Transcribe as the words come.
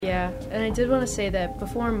Yeah, and I did want to say that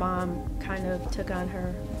before Mom kind of took on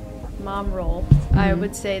her mom role, I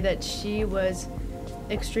would say that she was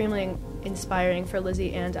extremely inspiring for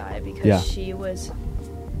Lizzie and I because she was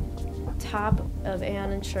top of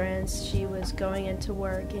Aon Insurance. She was going into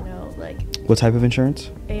work, like... What type of insurance?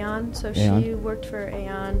 Aon. So Aon. She worked for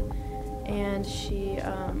Aon, and she,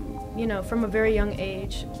 from a very young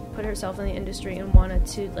age, put herself in the industry and wanted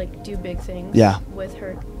to, like, do big things with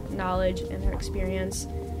her knowledge and her experience.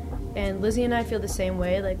 And Lizzie and I feel the same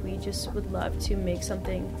way. Like, we just would love to make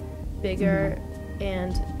something bigger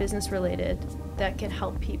and business-related that can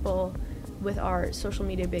help people with our social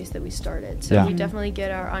media base that we started. So we definitely get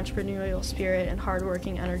our entrepreneurial spirit and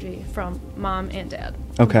hardworking energy from Mom and Dad.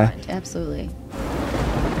 Okay. Combined. Absolutely.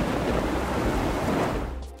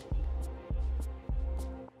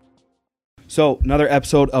 So another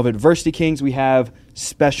episode of Adversity Kings. We have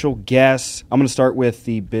special guests. I'm going to start with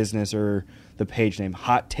the business or the page name,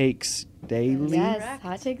 Hot Takes Daily. Yes,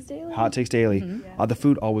 Hot Takes Daily. Hot Takes Daily. The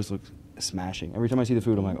food always looks smashing. Every time I see the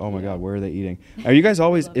food, I'm like, oh my God, where are they eating? Are you guys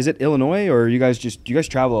always, is it Illinois or do you guys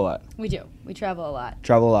travel a lot? We do. We travel a lot.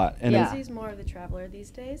 Travel a lot. And Lizzie's more of the traveler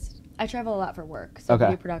these days. I travel a lot for work. So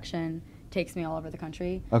video production takes me all over the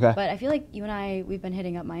country. Okay. But I feel like you and I, we've been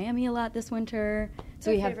hitting up Miami a lot this winter.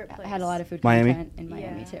 So we have had a lot of food Miami? content in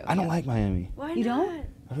Miami too. I don't like Miami. Why You not? don't?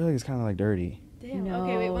 I feel like it's kind of like dirty. Damn. No,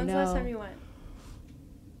 okay, wait, when's the last no. time you went?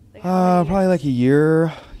 Like, how many Probably years? like a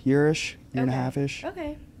year-ish, year and a half-ish.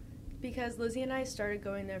 Okay. Because Lizzie and I started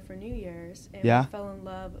going there for New Year's, and we fell in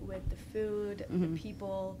love with the food, the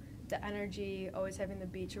people, the energy, always having the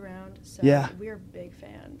beach around. So we're big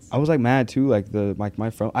fans. I was like mad too, like my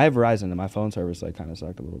phone. I have Verizon, and my phone service like kind of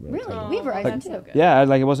sucked a little bit. Really? So. We have Verizon That's too. so good. Yeah,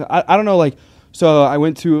 like it wasn't. I don't know, like. So I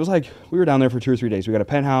went to. It was like we were down there for 2 or 3 days. We got a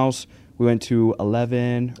penthouse. We went to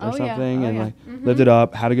 11 or something, and like lived it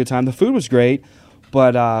up. Had a good time. The food was great,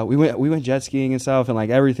 but we went jet skiing and stuff, and like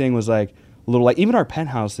everything was like a little like even our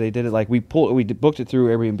penthouse. They did it like we booked it through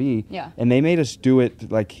Airbnb. Yeah. And they made us do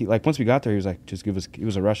it like once we got there, he was like, just give us. He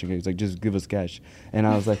was a Russian guy. He was like, just give us cash, and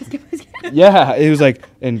I was like, yeah. It was like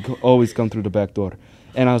and always come through the back door,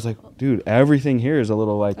 and I was like, dude, everything here is a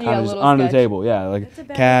little like kind of just on the table. Yeah, like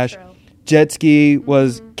cash. Intro. Jet ski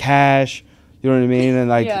was cash. You know what I mean? And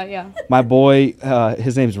like my boy,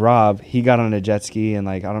 his name's Rob. He got on a jet ski, and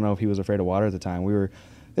like I don't know if he was afraid of water at the time.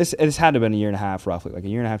 This had to have been a year and a half, roughly, like a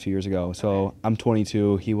year and a half, 2 years ago. So I'm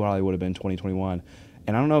 22. He probably would have been 2021.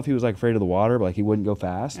 And I don't know if he was like afraid of the water, but like he wouldn't go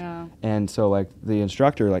fast. Oh. And so like the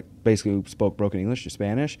instructor like basically spoke broken English to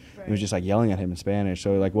Spanish. Right. And was just like yelling at him in Spanish.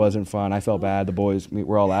 So it like wasn't fun. I felt bad. The boys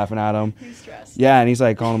were all laughing at him. He's stressed. Yeah, and he's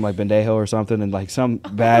like calling him like pendejo or something, and like some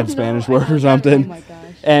bad Spanish word or something. Oh my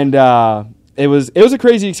gosh. And it was a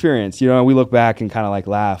crazy experience. You know, we look back and kind of like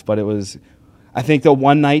laugh, but it was. I think the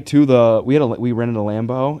one night too, we rented a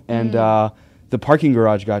Lambo, and the parking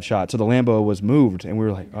garage got shot, so the Lambo was moved, and we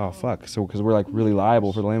were like, oh fuck, so because we're like really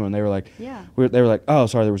liable for the Lambo, and they were like, they were like, oh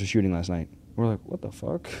sorry, there was a shooting last night. We're like, what the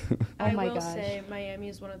fuck? I will say Miami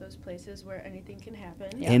is one of those places where anything can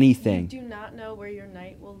happen. Yeah. Anything. You do not know where your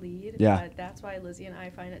night will lead. Yeah. But that's why Lizzie and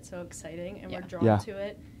I find it so exciting, and we're drawn to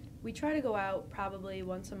it. We try to go out probably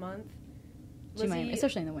once a month. Lizzie,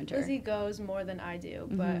 especially in the winter. Lizzie goes more than I do,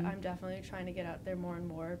 but I'm definitely trying to get out there more and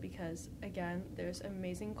more because, again, there's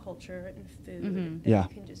amazing culture and food that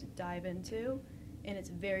you can just dive into, and it's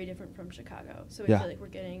very different from Chicago. So I feel like we're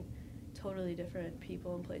getting totally different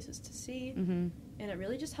people and places to see, and it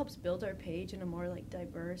really just helps build our page in a more like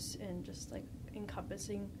diverse and just like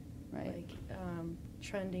encompassing, like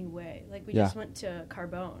trending way. Like we just went to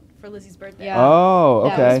Carbone for Lizzie's birthday. Yeah. Oh,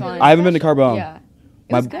 okay. I haven't been to Carbone. Yeah.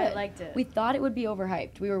 It was good. I liked it. We thought it would be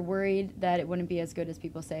overhyped. We were worried that it wouldn't be as good as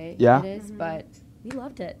people say it is, but we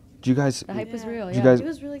loved it. Do you guys? The hype was real. It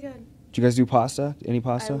was really good. Do you guys do pasta? Any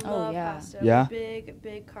pasta? I love pasta. Yeah.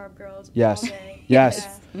 Big carb girls. Yes. All day.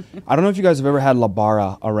 Yes. I don't know if you guys have ever had La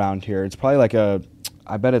Barra around here. It's probably like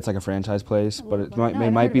I bet it's like a franchise place, but it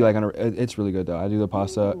might be like it's really good though. I do the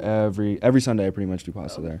pasta every Sunday. I pretty much do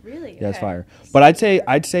pasta there. Really? Yeah, it's fire. But I'd say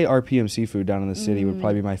RPM Seafood down in the city would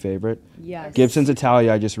probably be my favorite. Yes. Gibson's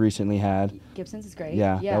Italia I just recently had. Gibson's is great.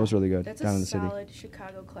 Yeah, that was really good. That's down in a the city. solid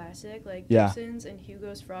Chicago classic. Like Gibson's and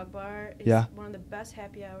Hugo's Frog Bar is one of the best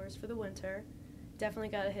happy hours for the winter. Definitely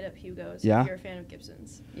got to hit up Hugo's if you're a fan of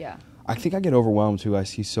Gibson's. Yeah. I think I get overwhelmed too. I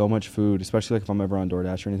see so much food, especially like if I'm ever on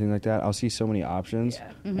DoorDash or anything like that. I'll see so many options,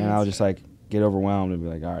 and I'll just like get overwhelmed and be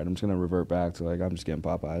like, all right, I'm just gonna revert back to like I'm just getting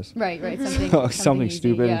Popeyes. Right. Something easy.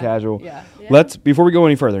 stupid and casual. Yeah. Let's before we go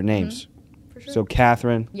any further, names. For sure. So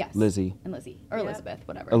Catherine, Yes. Lizzie. And Lizzie. Or Elizabeth,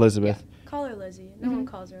 whatever. Elizabeth. Yeah. Call her Lizzie. No one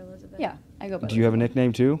calls her Elizabeth. Yeah, I go by Do you have a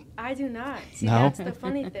nickname too? I do not. See, No? that's the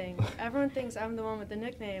funny thing. Everyone thinks I'm the one with the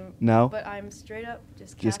nickname. No? But I'm straight up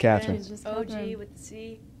just Catherine. Just Catherine. Just OG Catherine. with the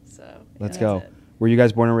C. So Let's that's go. it. Were you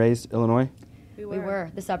guys born and raised Illinois? We We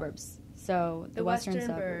were. The suburbs. So the western burbs.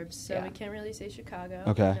 suburbs. So yeah. we can't really say Chicago.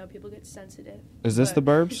 Okay. You know, people get sensitive. Is this the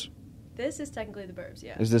but burbs? This is technically the burbs,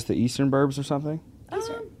 yeah. Is this the eastern burbs or something?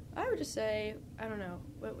 I would just say, I don't know.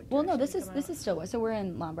 Well, no, direction this come is out. still, so we're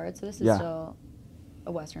in Lombard, so this is Yeah. still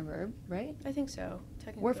a western verb, right? I think so.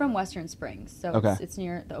 Technically. We're from Western Springs, so Okay. it's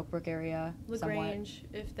near the Oak Brook area. LaGrange,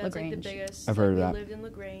 if that's like the LaGrange. biggest. I've heard of that. We lived in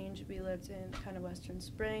LaGrange. We lived in kind of Western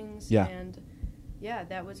Springs. Yeah. And yeah,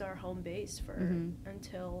 that was our home base for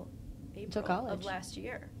until April college. of last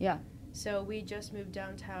year. Yeah. So we just moved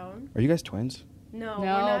downtown. Are you guys twins? No, we're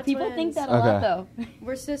No, not people twins. think that a lot, Okay. though.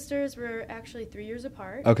 We're sisters. We're actually 3 years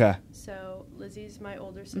apart. Okay. So Lizzie's my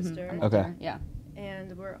older sister. I'm Okay. older, Yeah.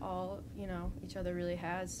 And we're all, each other really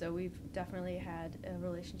has. So we've definitely had a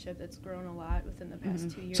relationship that's grown a lot within the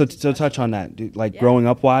past 2 years. So to touch on that, like growing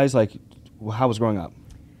up wise, like how was growing up?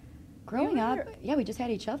 Growing We up, were- yeah, we just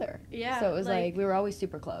had each other. Yeah, So it was like, we were always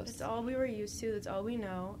super close. That's all we were used to. That's all we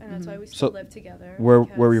know, and that's why we So still live together. Where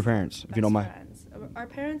were your because parents, if you don't best mind? friends. Our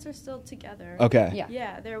parents are still together. Okay. Yeah.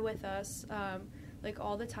 Yeah, they're with us, like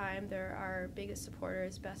all the time. They're our biggest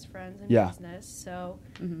supporters, best friends in Yeah. business. So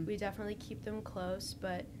we definitely keep them close.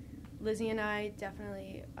 But Lizzie and I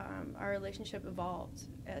definitely, our relationship evolved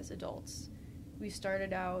as adults. We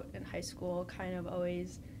started out in high school, kind of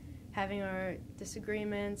always having our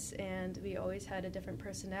disagreements, and we always had a different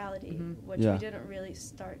personality, which Yeah. we didn't really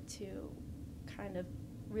start to kind of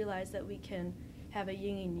realize that we can have a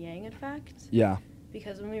yin and yang effect. Yeah.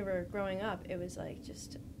 Because when we were growing up, it was like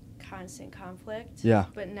just constant conflict. Yeah.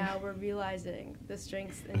 But now we're realizing the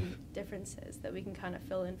strengths and differences that we can kind of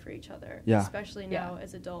fill in for each other. Yeah. Especially now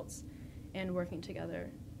as adults and working together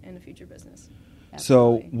in a future business.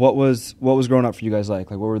 Absolutely. So what was growing up for you guys like?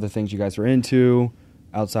 Like what were the things you guys were into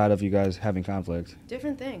outside of you guys having conflict?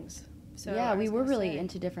 Different things. So yeah, I we was were gonna really say-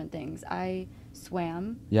 into different things. I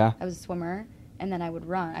swam. Yeah. I was a swimmer, and then I would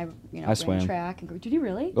run. I I ran swam. track. And did you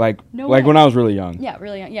really? Like No like way. when I was really young. Yeah,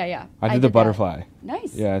 really. Yeah. I did the that. butterfly.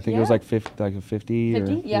 Nice. Yeah, I think it was like 50 or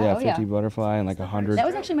 50? Yeah, 50 butterfly and like 100 That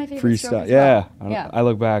was actually my favorite stroke freestyle. as Yeah. well. Yeah. I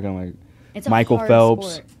look back and I'm like It's a Michael hard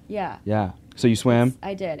Phelps. sport. Yeah. Yeah. So you swam?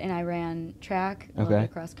 I did, and I ran track, a little Okay. bit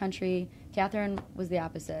of cross country. Catherine was the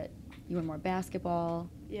opposite. You were more basketball.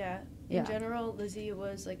 Yeah. Yeah. In general, Lizzie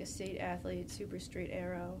was like a state athlete, super straight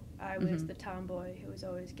arrow. I was the tomboy who was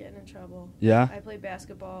always getting in trouble. Yeah. I played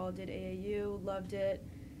basketball, did AAU, loved it,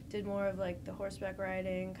 did more of like the horseback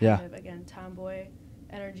riding, Yeah. kind of again tomboy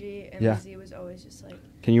energy, and Yeah. Lizzie was always just like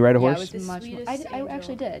Can you ride a Yeah, I horse? was The much more. sweetest I angel.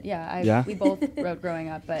 actually did. Yeah. Yeah? We both rode growing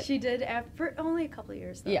up, but she did for only a couple of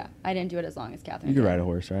years. Though. yeah, I didn't do it as long as Catherine. You could did. ride a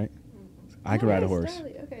horse, right? I could ride a horse.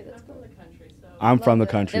 Stylish. Okay, that's cool. I'm from the Love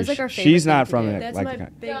it. country. That's like our She's favorite not thing from to do. it. That's like my the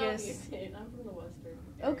coun- biggest. I'm from the western.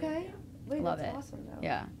 Okay. Wait, Love that's it. awesome though.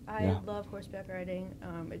 Yeah. I Yeah. love horseback riding.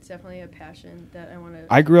 It's definitely a passion that I want to.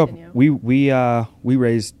 I grew up. continue. We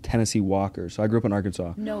raised Tennessee Walkers. So I grew up in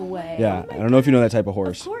Arkansas. No way. Yeah, my I don't know if you know that type of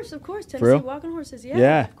horse. Of course. For Tennessee real? walking horses. Yeah.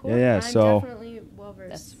 Yeah, Of course. yeah, I'm so- definitely well versed.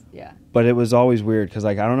 That's yeah. But it was always weird because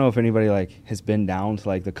like I don't know if anybody like has been down to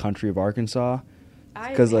like the country of Arkansas.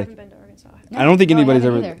 I 'cause, haven't like, been to Arkansas. No. I don't think Oh, I anybody's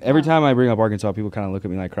haven't ever. either. Every No. time I bring up Arkansas, people kind of look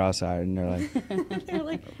at me like cross-eyed and they're like, They're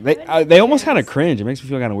like, they almost kind of cringe. It makes me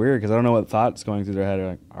feel kind of weird because I don't know what thoughts going through their head. They're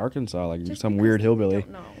like Arkansas, like you're Just some because weird they hillbilly.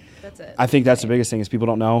 don't know. That's it. I think that's the biggest thing is people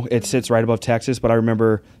don't know. It sits right above Texas, but I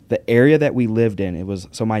remember the area that we lived in. It was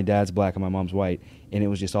so my dad's black and my mom's white, and it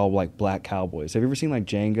was just all like black cowboys. Have you ever seen like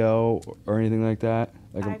Django or anything like that?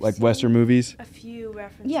 I've Like seen Western movies? A few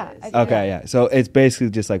references. Yeah, I've- Okay, yeah. So it's basically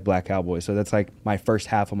just like black cowboys. So that's like my first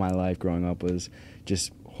half of my life growing up was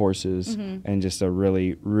just horses and just a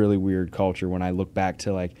really, really weird culture. When I look back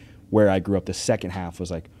to like where I grew up, the second half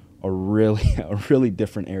was like a really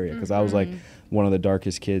different area because I was like one of the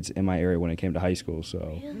darkest kids in my area when it came to high school.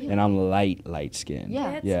 So, Really? and I'm light skinned. Yeah.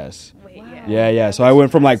 That's- Yes. Wait, Wow. Yeah. So I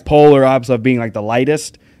went from like polar opposite of being like the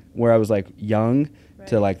lightest, where I was like young,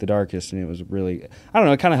 to Right. like the darkest, and it was really, I don't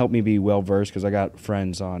know, it kind of helped me be well versed because I got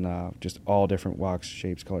friends on just all different walks,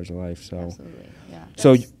 shapes, colors of life. So, Absolutely. Yeah.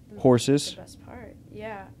 so That's horses, the best part.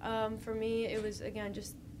 Yeah. For me, it was again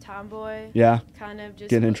just tomboy. yeah, Kind of just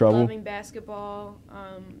Getting in trouble? loving basketball.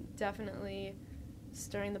 Definitely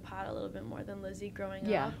stirring the pot a little bit more than Lizzie growing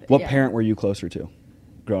Yeah. up. What Yeah. parent were you closer to,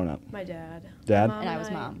 growing up? My dad. Dad? My And I was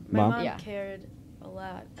mom. My Mom? mom Yeah. cared a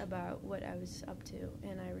lot about what I was up to,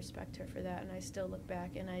 and I respect her for that, and I still look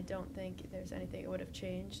back, and I don't think there's anything that would have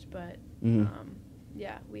changed, but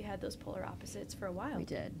yeah, we had those polar opposites for a while. We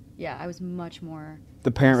did. Yeah, I was much more...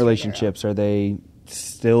 The parent relationships, are they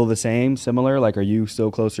still the same, similar? Like, are you still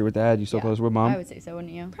closer with Dad? You still closer with Mom? I would say so,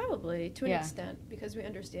 wouldn't you? Probably, to an extent, because we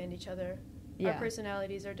understand each other. Our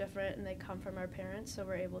personalities are different, and they come from our parents, so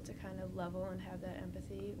we're able to kind of level and have that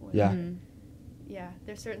empathy. Yeah,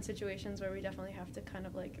 there's certain situations where we definitely have to kind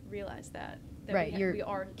of, like, realize that right, we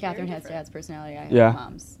are Catherine has different. Dad's personality, I have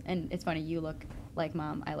Mom's. And it's funny, you look like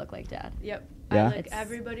Mom, I look like Dad. Yep. Yeah.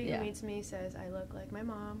 Everybody who meets me says I look like my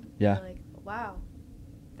mom. Yeah. They're like, wow,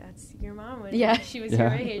 that's your mom when she was your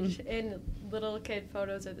age. And little kid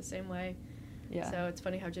photos are the same way. Yeah. So it's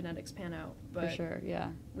funny how genetics pan out. But for sure,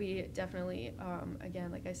 yeah. We definitely, again,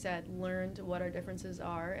 like I said, learned what our differences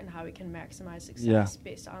are and how we can maximize success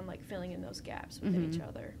based on, like, filling in those gaps within each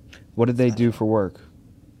other. What did they do for work,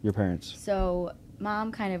 your parents? So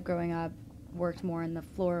Mom kind of growing up worked more in the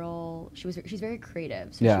floral. She's very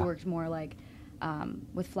creative. So she worked more, like,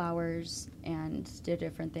 with flowers and did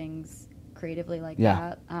different things creatively like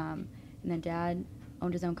that. And then Dad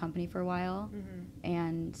owned his own company for a while.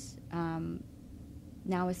 And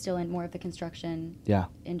now is still in more of the construction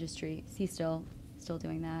industry. He's still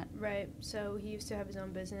doing that. Right. So he used to have his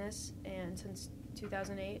own business, and since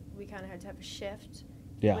 2008, we kind of had to have a shift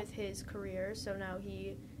with his career. So now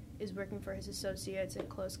he is working for his associates and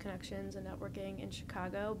close connections and networking in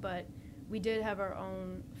Chicago. But we did have our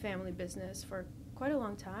own family business for quite a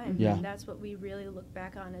long time. And that's what we really look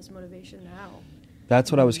back on as motivation now. That's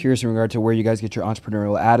what I was curious in regard to where you guys get your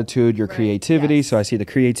entrepreneurial attitude, your creativity. Yes. So I see the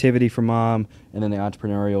creativity from Mom, and then the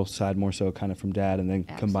entrepreneurial side more so kind of from Dad, and then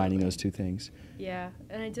combining those two things. Yeah,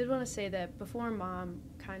 and I did want to say that before Mom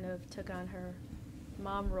kind of took on her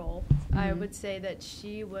mom role, I would say that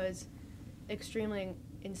she was extremely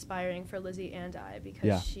inspiring for Lizzie and I,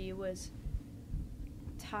 because she was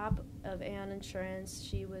top of Aon Insurance.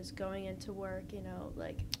 She was going into work,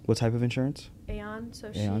 like... What type of insurance? Aon. So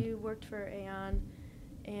Aon. She worked for Aon,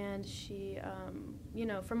 and she,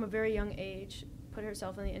 from a very young age, put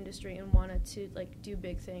herself in the industry and wanted to, like, do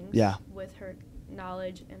big things with her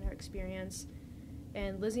knowledge and her experience.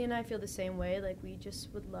 And Lizzie and I feel the same way. Like, we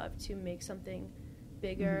just would love to make something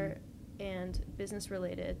bigger and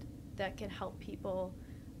business-related that can help people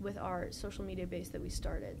with our social media base that we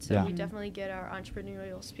started. So we definitely get our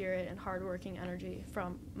entrepreneurial spirit and hardworking energy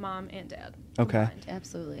from Mom and Dad. Okay. Combined.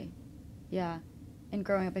 Absolutely. Yeah. And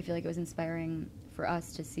growing up, I feel like it was inspiring for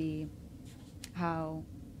us to see how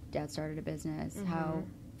Dad started a business, how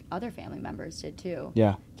other family members did too.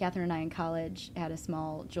 Yeah. Catherine and I in college had a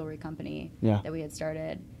small jewelry company that we had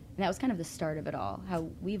started. And that was kind of the start of it all. How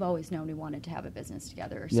we've always known we wanted to have a business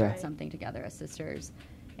together or start something together as sisters.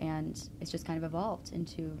 And it's just kind of evolved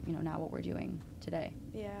into, now what we're doing today.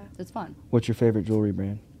 Yeah. So it's fun. What's your favorite jewelry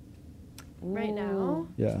brand? Right now?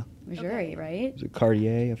 Yeah. Mejuri, right? Is it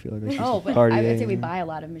Cartier? I feel like but Cartier. I would say we buy a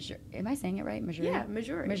lot of Mejuri. Am I saying it right? Mejuri? Yeah,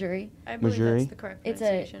 Mejuri. Mejuri. I believe that's the correct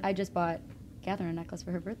pronunciation. I just bought Catherine a necklace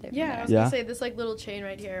for her birthday. Yeah, I was going to say, this, like, little chain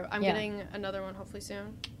right here. I'm getting another one hopefully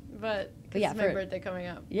soon. But it's my birthday coming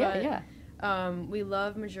up. Yeah, we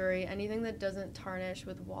love Mejuri. Anything that doesn't tarnish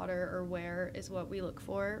with water or wear is what we look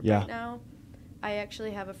for right now. I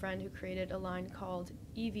actually have a friend who created a line called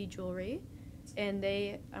Evie Jewelry, and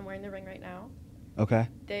I'm wearing the ring right now. Okay.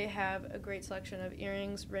 They have a great selection of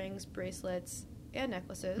earrings, rings, bracelets, and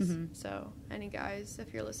necklaces. So any guys,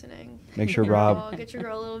 if you're listening, make sure Rob get your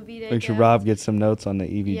girl a little V-Day. Make sure Rob gets some notes on the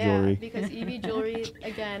Evie Jewelry. Yeah, because Evie Jewelry,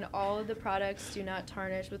 again, all of the products do not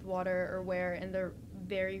tarnish with water or wear, and they're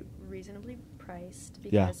very reasonably priced.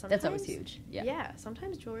 Because that's always huge. Yeah,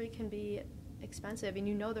 sometimes jewelry can be expensive,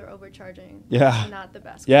 and they're overcharging. Yeah. It's not the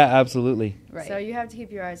best. Yeah, absolutely. Right. So you have to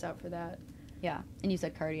keep your eyes out for that. Yeah, and you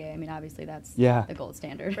said Cartier. I mean, obviously that's the gold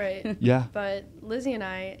standard. Right. Yeah. But Lizzie and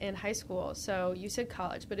I in high school, so you said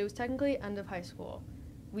college, but it was technically end of high school.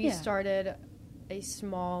 We started a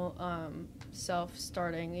small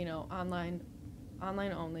self-starting, online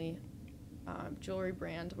only jewelry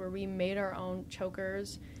brand where we made our own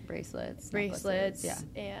chokers, bracelets,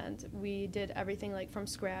 and we did everything like from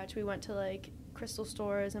scratch. We went to like crystal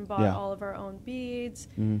stores and bought all of our own beads,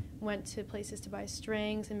 went to places to buy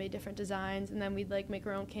strings and made different designs, and then we'd like make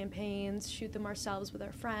our own campaigns, shoot them ourselves with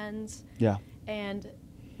our friends, and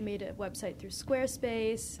made a website through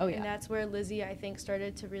Squarespace. And that's where Lizzie, I think,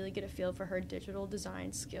 started to really get a feel for her digital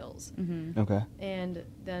design skills. Okay. And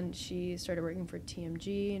then she started working for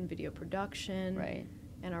TMG and video production. Right.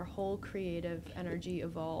 And our whole creative energy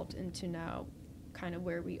evolved into now kind of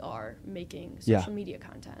where we are making social media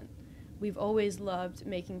content. We've always loved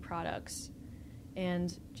making products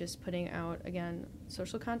and just putting out, again,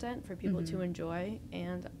 social content for people to enjoy.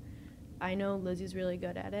 And I know Lizzie's really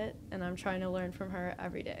good at it, and I'm trying to learn from her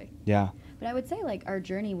every day. Yeah. But I would say, like, our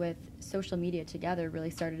journey with social media together really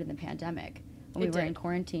started in the pandemic when we were in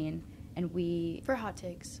quarantine, and we... For hot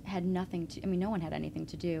takes. Had nothing to... I mean, no one had anything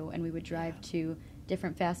to do, and we would drive to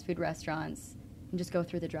different fast food restaurants and just go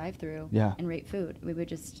through the drive-thru and rate food. We would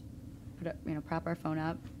just prop our phone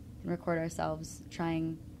up and record ourselves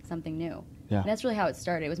trying something new. Yeah. And that's really how it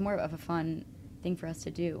started. It was more of a fun thing for us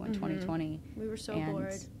to do in 2020. We were so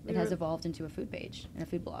bored. It has evolved into a food page and a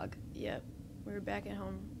food blog. Yep. We were back at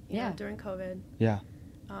home you know, during COVID. Yeah.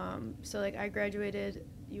 So, like, I graduated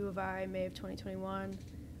U of I May of 2021.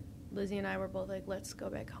 Lizzie and I were both like, let's go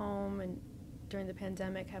back home and during the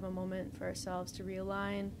pandemic have a moment for ourselves to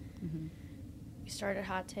realign. We started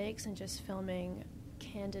Hot Takes and just filming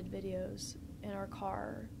candid videos in our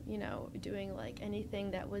car, you know, doing like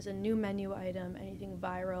anything that was a new menu item, anything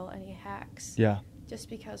viral, any hacks. Yeah. Just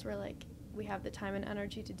because we're like, we have the time and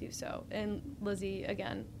energy to do so. And Lizzie,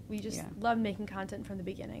 again, we just loved making content from the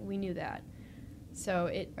beginning. We knew that. So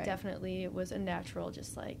it definitely was a natural,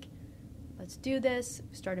 just like, let's do this.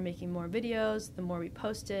 We started making more videos. The more we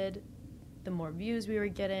posted, the more views we were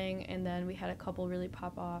getting. And then we had a couple really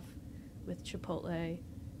pop off with Chipotle,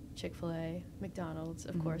 Chick-fil-A, McDonald's,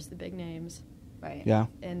 of course, the big names. Right. Yeah.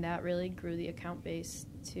 And that really grew the account base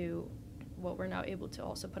to what we're now able to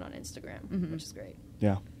also put on Instagram, which is great.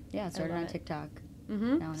 Yeah. Yeah, it started on TikTok. Now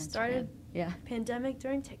on Instagram. Started pandemic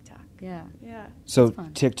during TikTok. Yeah. Yeah. So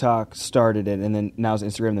TikTok started it, and then now is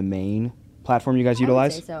Instagram the main platform you guys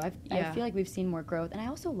utilize? I would say so. I feel like we've seen more growth. And I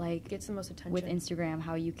also like gets the most attention with Instagram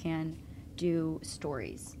how you can do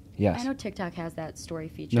stories. Yes. I know TikTok has that story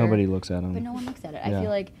feature. Nobody looks at them. But no one looks at it. I feel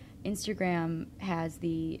like Instagram has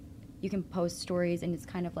you can post stories and it's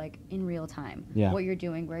kind of like in real time. Yeah. What you're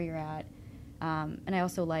doing, where you're at. And I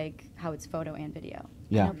also like how it's photo and video.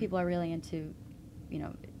 Yeah. I know people are really into,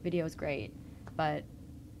 video is great. But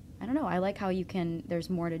I don't know. I like how there's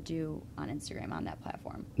more to do on Instagram on that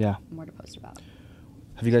platform. Yeah. More to post about.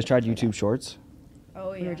 Have you guys tried YouTube Shorts?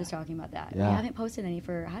 Oh, yeah. We were just talking about that. Yeah. We haven't posted any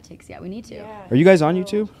for Hot Takes yet. We need to. Yeah. Are you guys on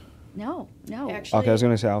YouTube? No. Actually, okay, I was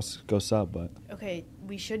going to say I'll go sub, but... Okay,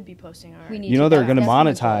 we should be posting our... they're going to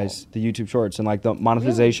monetize the YouTube Shorts and, like, the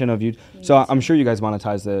monetization of YouTube. So I'm sure you guys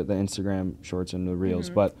monetize the Instagram Shorts and the Reels,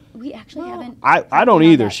 but... We actually haven't... I don't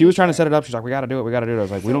either. She was trying to set it up. She's like, we got to do it. I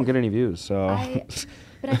was like, we don't get any views, so...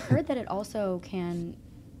 But I've heard that it also can...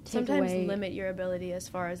 Sometimes limit your ability as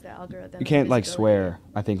far as the algorithm. You can't like swear,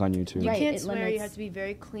 I think, on YouTube. You can't swear. You have to be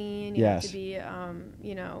very clean. You have to be,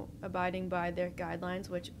 abiding by their guidelines,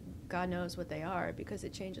 which God knows what they are because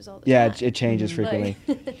it changes all the time. Yeah, it changes frequently.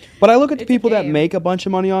 But I look at the people that make a bunch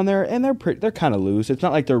of money on there, and they're kind of loose. It's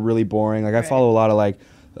not like they're really boring. Like I follow a lot of like.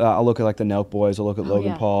 I'll look at like the Nelk Boys. I'll look at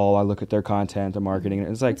Logan Paul. I look at their content, their marketing. And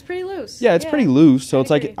it's like it's pretty loose. Yeah, it's pretty loose. So it's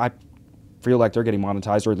like I feel like they're getting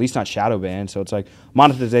monetized, or at least not shadow banned. So it's like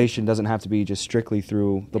monetization doesn't have to be just strictly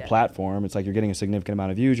through the platform. It's like you're getting a significant amount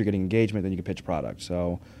of views, you're getting engagement, then you can pitch a product.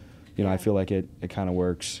 So, I feel like it kind of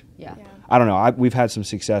works. Yeah. I don't know. We've had some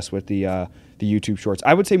success with the YouTube Shorts.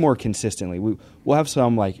 I would say more consistently. We'll have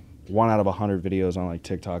some like 1 out of 100 videos on like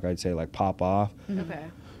TikTok. I'd say like pop off. Okay.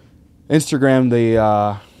 Instagram,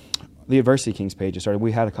 the Adversity Kings page started.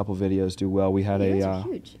 We had a couple videos do well. We had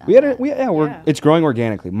huge. It's growing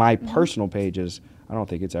organically. My personal pages, I don't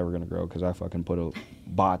think it's ever going to grow because I fucking put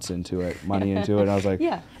bots into it, money into it. And I was like,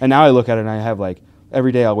 and now I look at it and I have like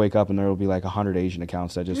every day I'll wake up and there will be like 100 Asian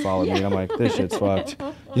accounts that just followed me. And I'm like, this shit's fucked.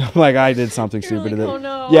 Like I did something stupid. Like, oh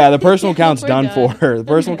no. Yeah, the personal account's done for her. The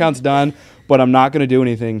personal account's done, but I'm not going to do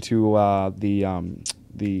anything to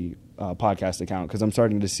the podcast account because I'm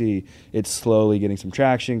starting to see it's slowly getting some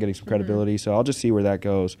traction, getting some credibility. So I'll just see where that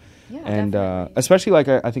goes. Yeah, and especially like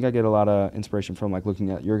I think I get a lot of inspiration from like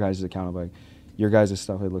looking at your guys' account of like your guys'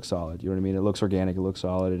 stuff. It looks solid. You know what I mean? It looks organic. It looks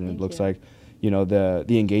solid, and it looks like the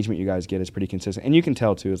engagement you guys get is pretty consistent. And you can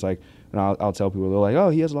tell too. It's like I'll tell people they're like, oh,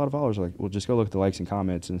 he has a lot of followers. Like, well, just go look at the likes and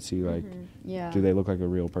comments and see like do they look like a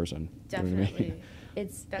real person? Definitely. You know what I mean?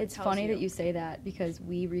 It's funny that you say that because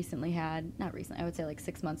we recently not recently, I would say like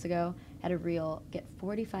 6 months ago, had a reel get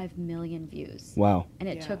 45 million views. Wow. And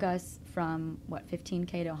it took us from,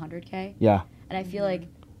 15K to 100K? Yeah. And I feel like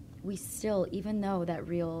we still, even though that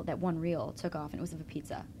one reel took off and it was of a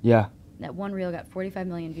pizza. Yeah. That one reel got 45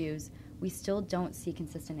 million views, we still don't see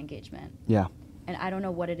consistent engagement. Yeah. And I don't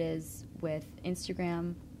know what it is with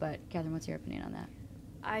Instagram, but Catherine, what's your opinion on that?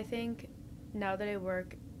 I think now that I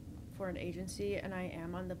work for an agency and I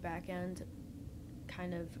am on the back end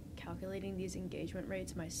kind of calculating these engagement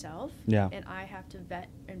rates myself and I have to vet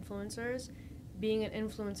influencers, being an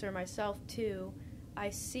influencer myself too, I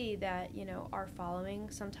see that, you know, our following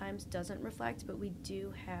sometimes doesn't reflect, but we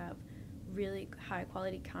do have really high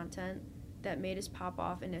quality content that made us pop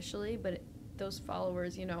off initially, but those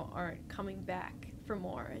followers, you know, aren't coming back for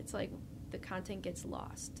more. It's like the content gets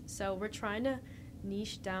lost. So we're trying to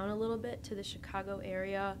niche down a little bit to the Chicago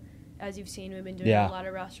area. As you've seen, we've been doing a lot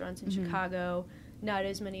of restaurants in Chicago, not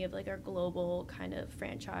as many of like our global kind of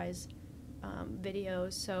franchise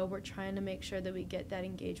videos. So we're trying to make sure that we get that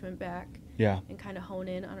engagement back and kind of hone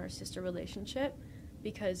in on our sister relationship,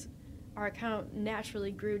 because our account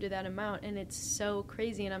naturally grew to that amount, and it's so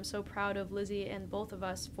crazy, and I'm so proud of Lizzie and both of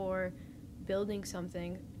us for building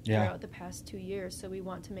something throughout the past 2 years. So we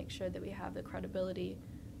want to make sure that we have the credibility,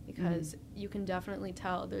 because you can definitely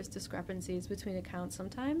tell there's discrepancies between accounts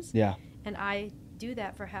sometimes. Yeah. And I do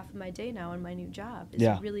that for half of my day now in my new job,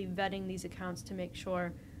 is really vetting these accounts to make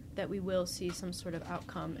sure that we will see some sort of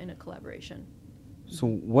outcome in a collaboration. So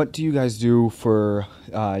what do you guys do for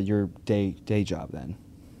your day job then?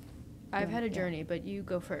 I've had a journey, but you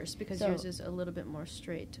go first, because yours is a little bit more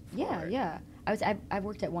straightforward. Yeah. I've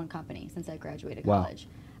worked at one company since I graduated college.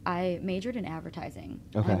 I majored in advertising.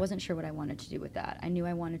 And I wasn't sure what I wanted to do with that. I knew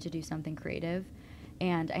I wanted to do something creative,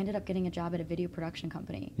 and I ended up getting a job at a video production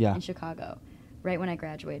company in Chicago right when I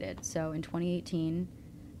graduated. So in 2018,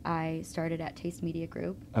 I started at Taste Media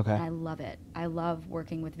Group, and I love it. I love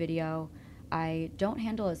working with video. I don't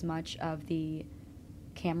handle as much of the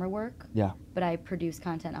camera work, but I produce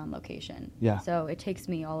content on location. So it takes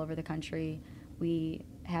me all over the country. We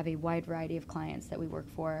have a wide variety of clients that we work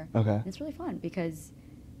for. And it's really fun because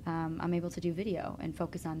I'm able to do video and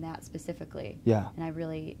focus on that specifically. And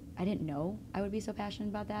I didn't know I would be so passionate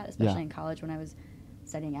about that, especially in college when I was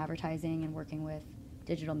studying advertising and working with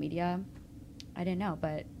digital media. I didn't know,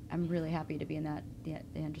 but I'm really happy to be in the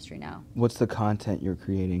industry now. What's the content you're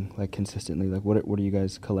creating, like, consistently? Like, what are you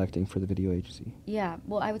guys collecting for the video agency? Yeah,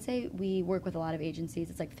 well, I would say we work with a lot of agencies.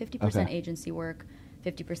 It's like 50% agency work,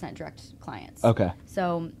 50% direct clients.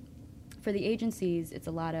 So for the agencies, it's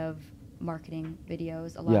a lot of marketing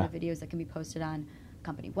videos, a lot of videos that can be posted on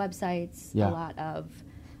company websites, a lot of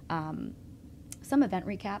some event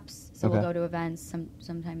recaps. So we'll go to events.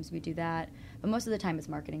 Sometimes we do that. But most of the time it's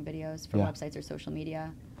marketing videos for websites or social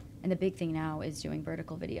media. And the big thing now is doing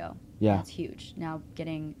vertical video. That's huge. Now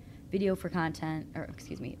getting video for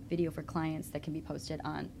video for clients that can be posted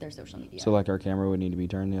on their social media. So like our camera would need to be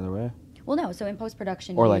turned the other way? Well, no. So in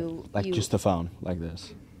post-production, or like just the phone, like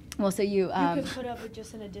this. Well, so you could put up with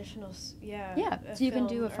just an additional, so you can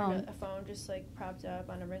do a phone just like propped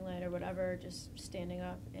up on a ring light or whatever, just standing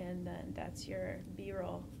up, and then that's your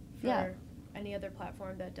B-roll for any other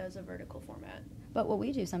platform that does a vertical format. But what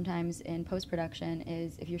we do sometimes in post-production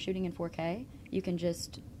is if you're shooting in 4K, you can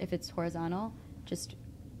just, if it's horizontal, just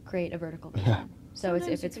create a vertical vision. So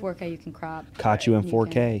if it's 4K, you can crop. Caught you in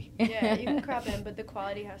 4K. You can crop in, but the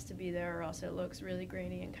quality has to be there, or else it looks really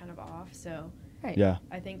grainy and kind of off. So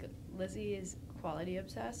I think Lizzie is quality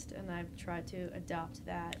obsessed, and I've tried to adopt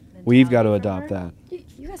that. We've got to adopt that.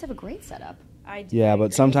 You guys have a great setup. I do. Yeah,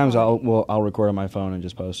 but sometimes I'll record on my phone and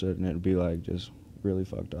just post it, and it'd be like just really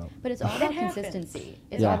fucked up. But it's all about consistency.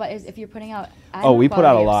 It's all about if you're putting out. We put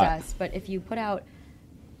out a lot. Obsessed, but if you put out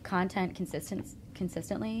content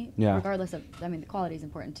consistently, regardless of, I mean, the quality is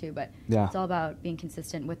important too, but it's all about being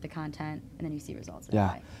consistent with the content, and then you see results.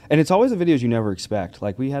 And it's always the videos you never expect.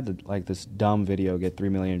 Like, we had this dumb video get 3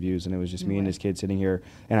 million views, and it was just me and this kid sitting here,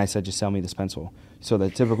 and I said, just sell me this pencil. So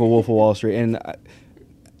the typical Wolf of Wall Street, and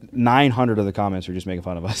 900 of the comments were just making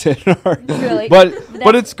fun of us. Really?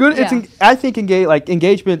 But it's good. It's I think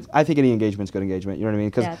engagement. I think any engagement's good engagement. You know what I mean?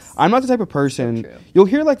 Because I'm not the type of person. So you'll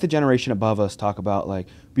hear like the generation above us talk about like,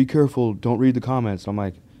 be careful, don't read the comments. I'm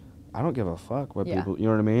like, I don't give a fuck what people. You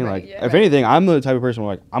know what I mean? If anything, I'm the type of person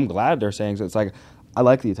where like, I'm glad they're saying so. It's like, I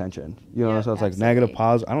like the attention, you know. So it's like negative,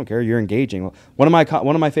 positive. I don't care. You're engaging. One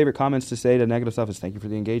of my favorite comments to say to negative stuff is "Thank you for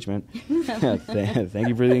the engagement." Thank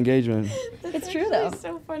you for the engagement. It's true though. It's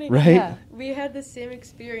so funny, right? Yeah. We had the same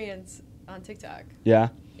experience on TikTok.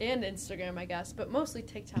 And Instagram, I guess, but mostly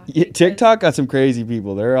TikTok. TikTok got some crazy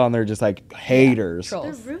people. They're on there just like haters. They're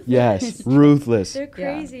ruthless. Yes, ruthless. They're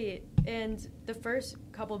crazy. And the first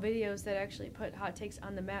couple videos that actually put hot takes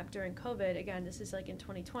on the map during COVID, again, this is like in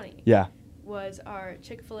 2020. Was our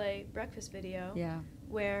Chick-fil-A breakfast video,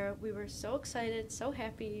 where we were so excited, so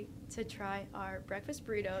happy to try our breakfast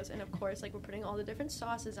burritos, and of course, like, we're putting all the different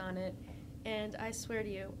sauces on it, and I swear to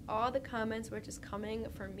you, all the comments were just coming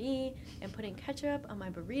for me and putting ketchup on my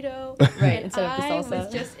burrito, and I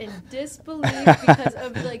was just in disbelief because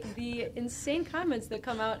of like the insane comments that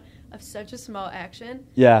come out of such a small action.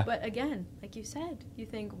 But again, like you said, you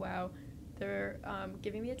think, wow, they're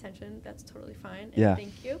giving me attention. That's totally fine. And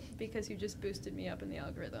thank you, because you just boosted me up in the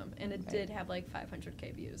algorithm. And it did have like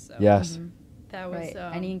 500K views. So yes. That was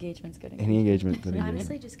any engagement's good. Any engagement good.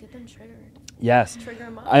 Honestly, just get them triggered. Yes. Trigger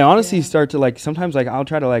them up. I honestly start to like sometimes like I'll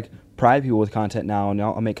try to like provide people with content now, and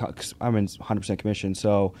I'll make. Cause I'm in 100% commission,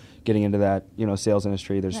 so getting into that sales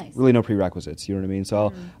industry, there's really no prerequisites. You know what I mean?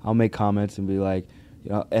 So I'll make comments and be like,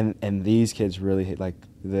 and these kids really hate like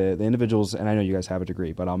the individuals, and I know you guys have a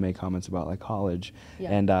degree, but I'll make comments about like college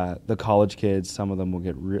and the college kids. Some of them will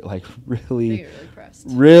get really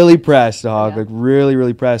pressed, dog. Like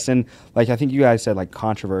really pressed, and like I think you guys said like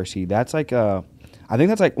controversy. That's like I think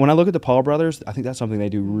that's like when I look at the Paul brothers, I think that's something they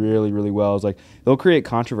do really well. Is like they'll create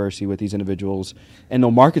controversy with these individuals and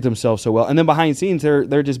they'll market themselves so well, and then behind the scenes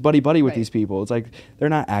they're just buddy with these people. It's like they're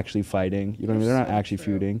not actually fighting. You know what I mean? They're not actually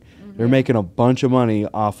feuding. They're making a bunch of money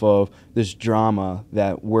off of this drama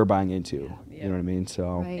that we're buying into. You know what I mean?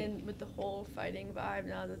 So and with the whole fighting vibe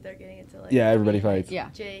now that they're getting into like everybody fights.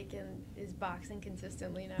 Jake and is boxing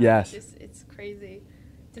consistently now. Yes, it's crazy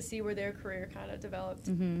to see where their career kind of developed.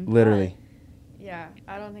 Literally. Yeah,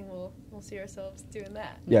 I don't think we'll see ourselves doing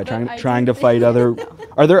that. Yeah, trying to fight other.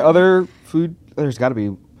 Are there other food? There's got to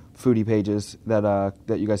be foodie pages that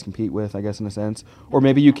you guys compete with, I guess, in a sense, or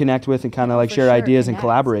maybe you connect with and kind of like share ideas and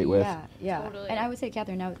collaborate with. Yeah. Totally. And I would say,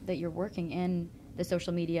 Catherine, now that you're working in the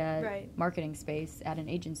social media marketing space at an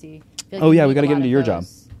agency, I feel like we got to get into your job.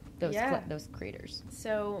 Those creators.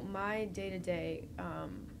 So my day-to-day,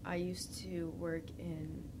 I used to work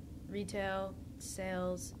in retail,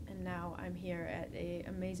 sales, and now I'm here at a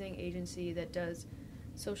amazing agency that does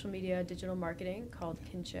social media digital marketing called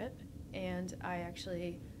Kinship. And I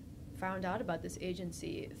actually found out about this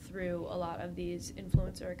agency through a lot of these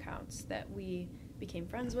influencer accounts that we became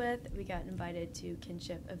friends with. We got invited to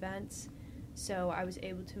Kinship events, so I was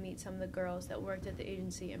able to meet some of the girls that worked at the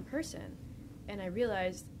agency in person, and I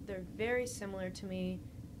realized they're very similar to me.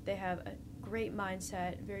 They have a great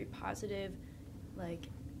mindset, very positive, like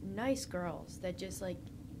nice girls that just like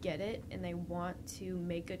get it and they want to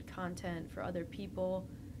make good content for other people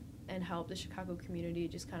and help the Chicago community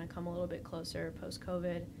just kind of come a little bit closer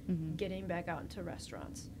post-COVID, getting back out into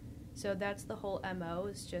restaurants. So that's the whole MO,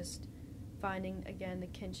 is just finding, again, the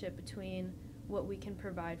kinship between what we can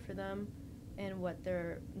provide for them and what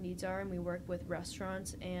their needs are. And we work with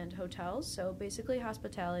restaurants and hotels, so basically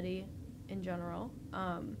hospitality in general.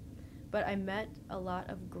 But I met a lot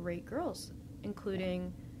of great girls,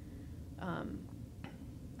 including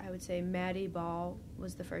I would say Maddie Ball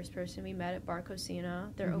was the first person we met at Bar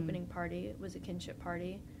Cocina. Their opening party was a Kinship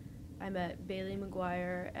party. I met Bailey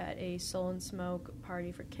McGuire at a Soul and Smoke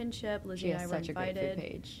party for Kinship. Lizzie and I were invited. She has such a great food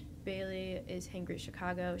page. Bailey is Hangry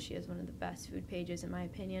Chicago. She has one of the best food pages, in my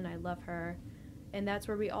opinion. I love her. And that's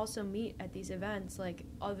where we also meet at these events, like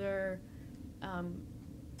other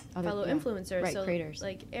fellow influencers. Right, so creators.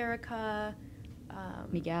 like Erica,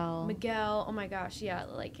 Miguel. Oh my gosh, yeah,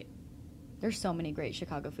 like there's so many great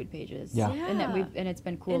Chicago food pages. Yeah. And it's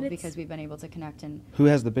been cool because we've been able to connect. And who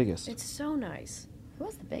has the biggest? It's so nice. Who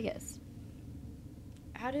has the biggest?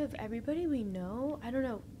 Out of everybody we know, I don't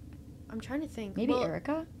know. I'm trying to think. Maybe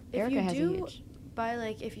Erica? Erica has a huge.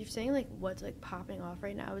 If you're saying like what's like popping off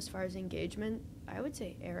right now as far as engagement, I would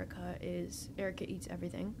say Erica Eats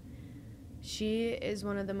Everything. She is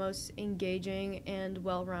one of the most engaging and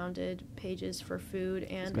well-rounded pages for food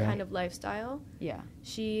and kind of lifestyle. Yeah.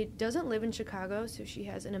 She doesn't live in Chicago, so she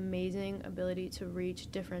has an amazing ability to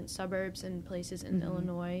reach different suburbs and places in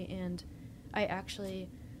Illinois. And I actually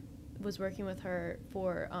was working with her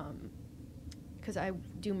for, because I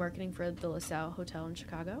do marketing for the LaSalle Hotel in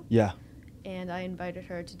Chicago. Yeah. And I invited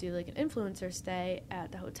her to do like an influencer stay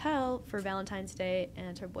at the hotel for Valentine's Day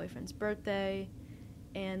and her boyfriend's birthday.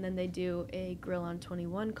 And then they do a Grill on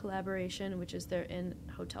 21 collaboration, which is their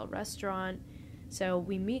in-hotel restaurant. So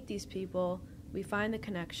we meet these people, we find the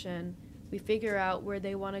connection, we figure out where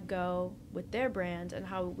they want to go with their brand and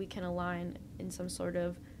how we can align in some sort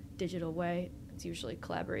of digital way. It's usually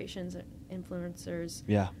collaborations, influencers,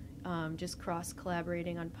 just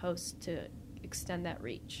cross-collaborating on posts to extend that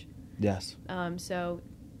reach. Yes. So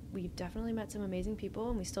we've definitely met some amazing people,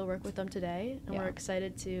 and we still work with them today, and we're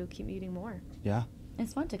excited to keep meeting more. Yeah.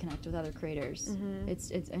 It's fun to connect with other creators. It's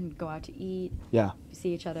and go out to eat. Yeah.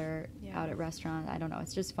 See each other out at restaurants. I don't know.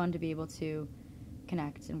 It's just fun to be able to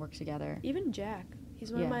connect and work together. Even Jack.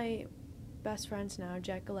 He's one of my best friends now,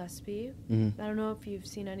 Jack Gillespie. I don't know if you've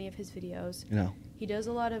seen any of his videos. No. He does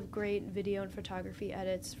a lot of great video and photography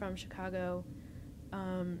edits from Chicago.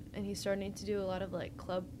 And he's starting to do a lot of like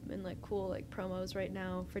club and like cool like promos right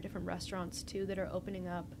now for different restaurants too that are opening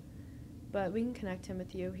up. But we can connect him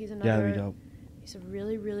with you. He's another that'd be dope. He's a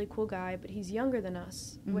really, really cool guy, but he's younger than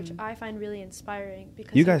us, which I find really inspiring.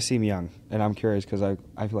 Because you guys seem young, and I'm curious because I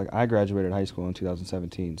feel like I graduated high school in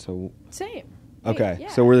 2017. So same. Okay, yeah.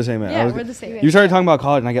 so we're the same age. Yeah, we're the same age. You started talking about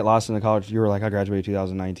college, and I get lost in the college. You were like, I graduated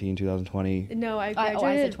 2019, 2020. No, I graduated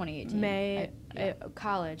I said 2018. May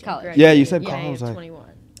college. Yeah, you said college. I was like, 21.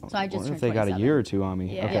 So I just what turned if they got a 27. year or two on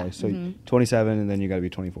me? Yeah. Okay, so 27, and then you got to be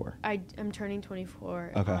 24. I'm turning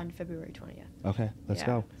 24 on February 20th. Okay, let's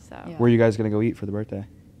go. So. Yeah. Where are you guys going to go eat for the birthday?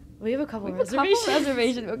 We have a couple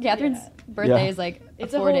reservations. Catherine's birthday is like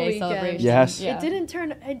it's a 4-day weekend. celebration. Yes. It didn't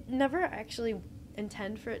turn. I never actually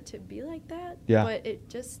intend for it to be like that. Yeah. But it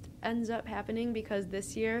just ends up happening because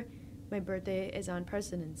this year my birthday is on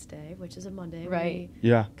President's Day, which is a Monday. Right. We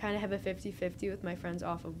kind of have a 50-50 with my friends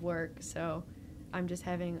off of work, so I'm just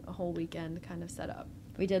having a whole weekend kind of set up.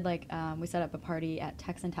 We did we set up a party at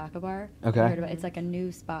Texan Taco Bar. Okay. It's like a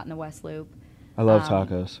new spot in the West Loop. I love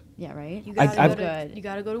tacos. Yeah, right? You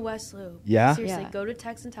gotta go to West Loop. Yeah? Seriously, go to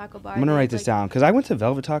Texan Taco Bar. I'm going to write this down because I went to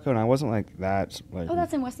Velvet Taco and I wasn't like that. Like, oh,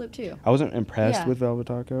 that's in West Loop too. I wasn't impressed with Velvet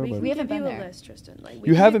Taco. We haven't been there. List, Tristan.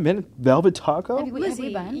 You haven't been to Velvet Taco? Have we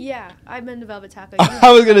been? Yeah, I've been to Velvet Taco.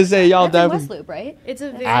 I was going to say, y'all that's in definitely. West Loop, right? It's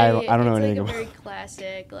a very, I don't know anything about about it. It's like a very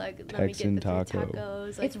classic, like, let Texan me get the taco.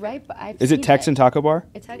 tacos. Like, It's right, but Is it Texan Taco Bar?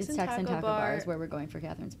 It's Texan Taco Bar is where we're going for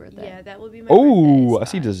Catherine's birthday. Yeah, that will be my Oh, I birthday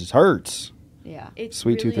see spot. desserts. Yeah. It's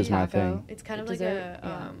Sweet tooth really is my thing. It's kind of Dessert, like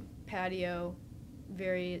a patio,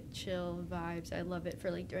 very chill vibes. I love it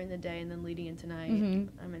for like during the day and then leading into night.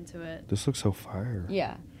 I'm into it. This looks so fire.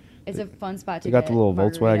 Yeah. It's a fun spot to They got the little get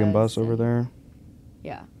Volkswagen bus margaritas over there.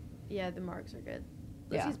 Yeah. Yeah, the margs are good.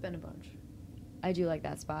 Yeah. Lizzie's been a bunch. I do like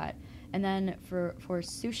that spot. And then for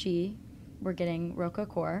sushi, we're getting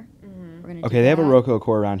Rococore. We're gonna Okay, they have a Rococore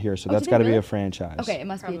around here, so that's do got to they be a really? franchise. Okay, it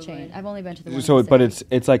must be a chain. I've only been to the one. So, in the but city.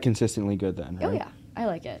 it's like consistently good then, right? Oh yeah, I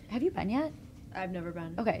like it. Have you been yet? I've never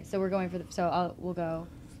been. Okay, so we're going for we'll go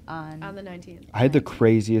on the 19th. I had the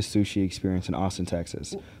craziest sushi experience in Austin,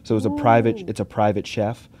 Texas. So it's a private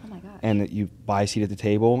chef. Oh my gosh. And you buy a seat at the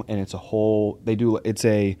table, and it's a whole. It's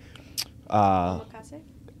a. Omakase?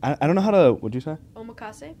 I don't know how to. What'd you say?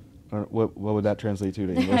 Omakase? What would that translate to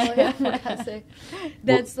English? Omakase.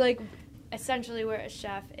 That's like essentially where a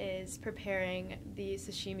chef is preparing the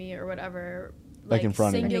sashimi or whatever. Like in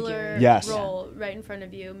front of you. singular Yes. roll right in front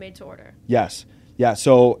of you, made to order. Yes. Yeah.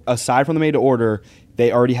 So aside from the made to order,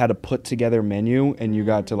 they already had a put together menu, and you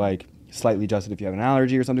got to like slightly adjust it if you have an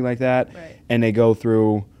allergy or something like that. Right. And they go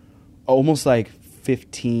through almost like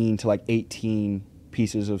 15 to like 18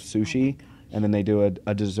 pieces of sushi, and then they do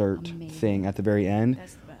a dessert thing at the very end.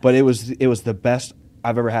 That's the best. But it was the best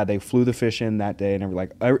I've ever had. They flew the fish in that day,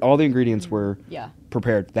 and all the ingredients were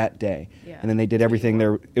prepared that day. Yeah. And then they did everything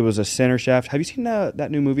there. It was a center chef. Have you seen that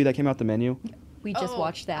new movie that came out, The Menu? We just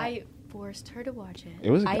watched that. I forced her to watch it. It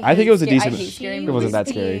was. I think it was a decent. I hate scary It movies. wasn't that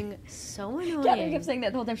She scary. was being so annoying. Catherine kept saying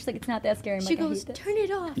that the whole time. She's like, it's not that scary. I'm She like, goes, I hate turn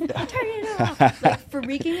it off, turn it off. Like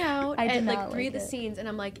freaking out I did at like not 3 like of the it. scenes, and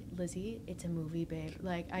I'm like, Lizzie, it's a movie, babe.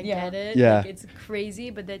 Like I Yeah. get it. Yeah. Like, it's crazy,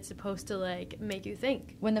 but that's supposed to like make you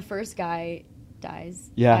think. When the first guy dies,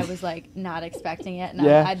 Yeah. I was like not expecting it. And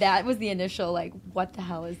Yeah. that was the initial like, what the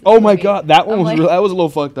hell is this Oh my movie? god, that one I'm was like- that was a little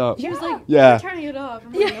fucked up. She was like, Yeah. we're turning it off.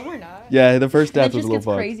 I'm like, no, we're not. Yeah, the first And death it was just a little gets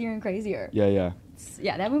fucked. crazier and crazier. Yeah.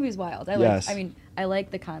 Yeah, that movie is wild. Yes. I like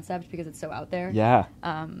the concept because it's so out there. Yeah.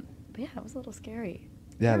 But yeah, it was a little scary.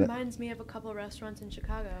 Yeah. It reminds me of a couple restaurants in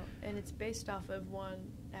Chicago, and it's based off of one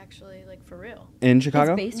actually, like for real. In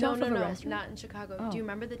Chicago? It's based No, off no, of a no, restaurant? not in Chicago. Oh. Do you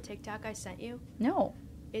remember the TikTok I sent you? No.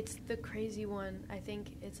 It's the crazy one. I think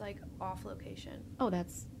it's like off location. Oh,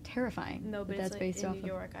 that's terrifying. No, but that's it's like based in off New of.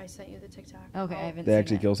 York. I sent you the TikTok. Okay, I haven't They seen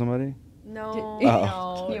actually it. kill somebody? No, Can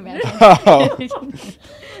no. you imagine? Oh.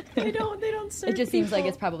 They don't serve It just seems like people.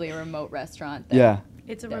 it's probably a remote restaurant. That, Yeah.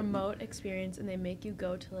 It's a that- remote experience, and they make you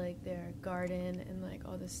go to like their garden and like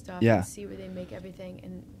all this stuff Yeah. and see where they make everything,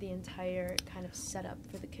 and the entire kind of setup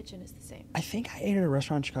for the kitchen is the same. I think I ate at a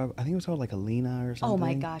restaurant in Chicago. I think it was called like Alina or something. Oh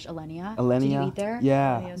my gosh, Alenia. Alenia. Did you eat there?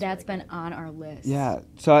 Yeah. Alenia's That's really been on our list. Yeah.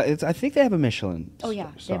 So I think they have a Michelin. Oh yeah, they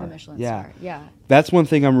have a star. Michelin Yeah. star. Yeah. That's one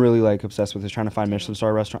thing I'm really like obsessed with is trying to find Michelin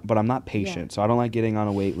star restaurant, but I'm not patient, so I don't like getting on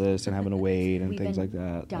a wait list and having to wait and We've things been like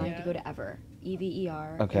that. Dying Yeah. to go to Ever.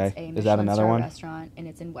 EVER. Okay. It's a Is that Michelin another star one? restaurant, and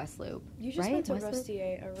it's in West Loop. You just right? went to West Loop?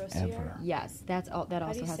 Rostier, or Rostier? Ever. Yes, that's all. That How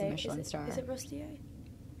also do you has say a it? Michelin Is it, star. Is it Rostier?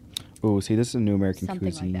 Oh, see, this is a new American Something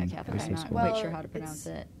cuisine. like that, Catherine. This I'm is not cool. quite sure how to pronounce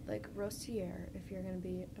it's it. Like Rostier, if you're gonna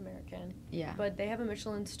be American. Yeah. But they have a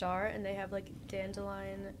Michelin star, and they have like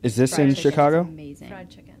dandelion Is this Fried in chicken is Chicago? Amazing. fried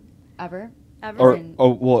chicken. Ever? Ever? Or in-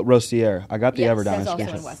 Rostier. I got the Yes, Ever down that's in also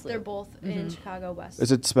Chicago. in West They're Loop. both in Chicago West.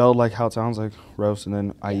 Is it spelled like how it sounds like roast and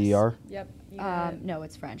then Yes. IER? Yep. No,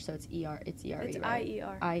 it's French, so it's ER. It's ER. It's right?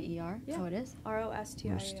 IER. IER? Yeah. Oh, it is?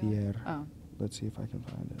 ROSTIER. Oh. Let's see if I can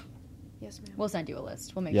find it. Yes, ma'am. We'll send you a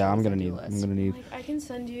list. We'll make Yeah, sure I'm we gonna send need. you a list. I'm gonna need. Like, I can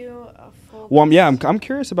send you a full. Well, I'm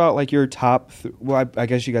curious about like your top. I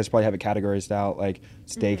guess you guys probably have it categorized out, like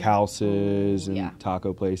steakhouses and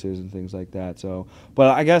taco places and things like that. So,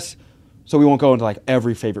 but I guess so. We won't go into like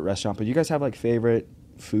every favorite restaurant, but you guys have like favorite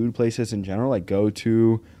food places in general, like go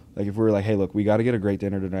to. Like if we're like, hey, look, we got to get a great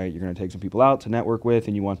dinner tonight. You're gonna take some people out to network with,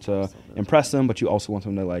 and you want to impress them, but you also want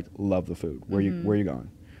them to like love the food. Where you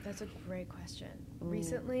going? That's a great question.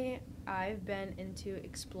 Recently, I've been into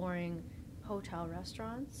exploring hotel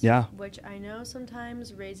restaurants. Yeah. Which I know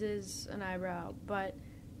sometimes raises an eyebrow, but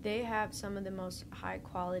they have some of the most high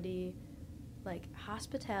quality, like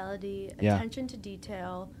hospitality, attention to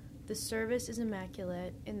detail. The service is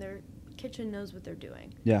immaculate, and their kitchen knows what they're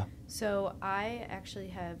doing. Yeah. So I actually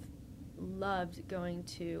have loved going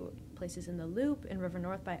to places in the Loop in River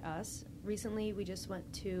North by us. Recently, we just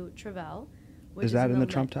went to Travell. Which is that in the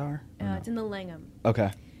Trump Tower? It's in the Langham. Okay.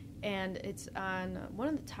 And it's on one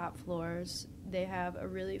of the top floors. They have a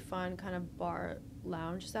really fun kind of bar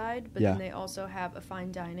lounge side, but then they also have a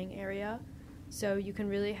fine dining area. So you can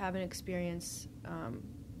really have an experience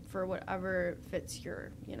for whatever fits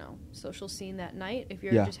your, social scene that night. If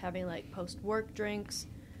you're just having like post-work drinks,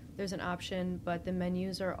 there's an option, but the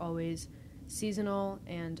menus are always seasonal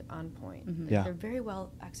and on point. Mm-hmm. They're very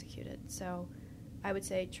well executed. So I would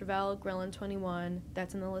say Travell, Grillin' 21,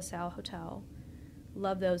 that's in the LaSalle Hotel.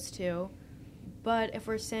 Love those two. But if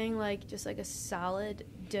we're saying like just like a solid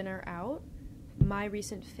dinner out, my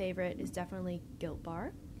recent favorite is definitely Gilt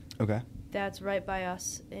Bar. Okay. That's right by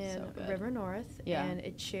us in River North, Yeah. and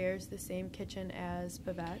it shares the same kitchen as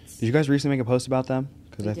Babette's. Did you guys recently make a post about them?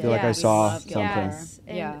 Because I feel like I saw something. Yes,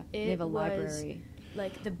 and yeah, they have a library.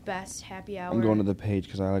 Like the best happy hour. I'm going to the page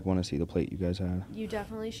because I want to see the plate you guys had. You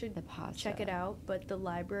definitely should check it out. But the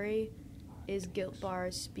library is Gilt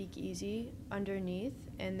Bar's Speakeasy underneath,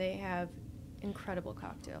 and they have incredible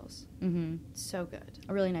cocktails. Mm-hmm. So good.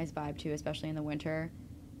 A really nice vibe too, especially in the winter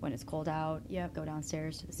when it's cold out. Yep. Go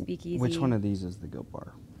downstairs to the Speakeasy. Which one of these is the Gilt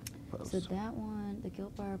Bar post? So that one, the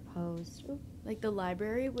Gilt Bar post. Like the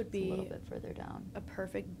library would be a little bit further down. A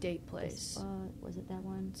perfect date place. Was it that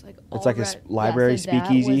one? It's like a library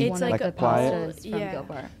speakeasy. It's like a quiet. From Gilt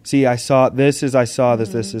Bar. See, I saw this.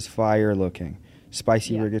 This is fire looking.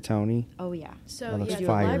 Spicy rigatoni. Oh yeah. So the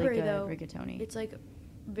library really though, rigatoni. it's like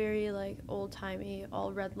very like old timey,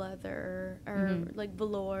 all red leather or like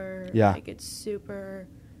velour. Yeah. Like it's super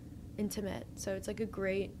intimate. So it's like a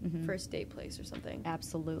great first date place or something.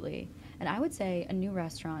 Absolutely. And I would say a new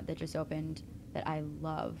restaurant that just opened that I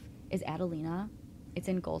love is Adelina. It's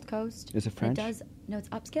in Gold Coast. Is it French? It's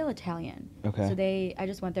upscale Italian. Okay. So I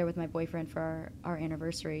just went there with my boyfriend for our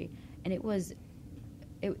anniversary, and it was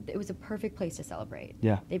a perfect place to celebrate.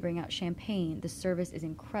 Yeah. They bring out champagne. The service is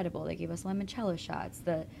incredible. They gave us limoncello shots.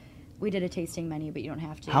 We did a tasting menu, but you don't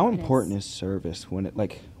have to. How important is service when it what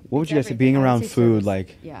would you guys say everything. being around food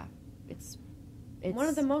service, yeah, it's one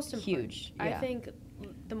of the most huge. I think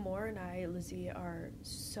the more and I, Lizzie, are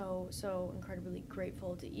so incredibly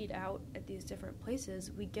grateful to eat out at these different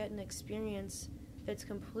places. We get an experience that's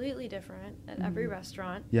completely different at every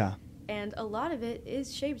restaurant. Yeah. And a lot of it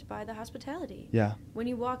is shaped by the hospitality. Yeah. When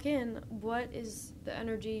you walk in, what is the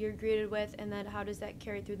energy you're greeted with, and then how does that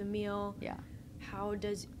carry through the meal? Yeah. How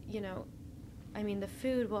does, the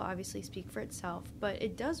food will obviously speak for itself, but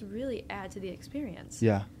it does really add to the experience.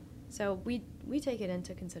 Yeah. So we take it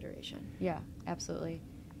into consideration. Yeah, absolutely.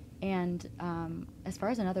 And as far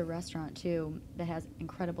as another restaurant, too, that has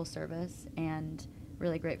incredible service and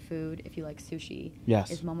really great food, if you like sushi,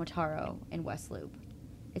 is Momotaro in West Loop.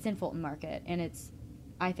 It's in Fulton Market, and it's,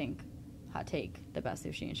 I think, hot take, the best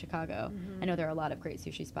sushi in Chicago. I know there are a lot of great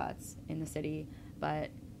sushi spots in the city,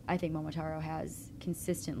 but I think Momotaro has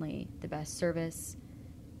consistently the best service,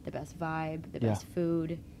 the best vibe, the best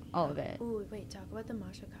food, all of it. Ooh, wait, talk about the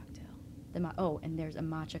matcha cocktail. And there's a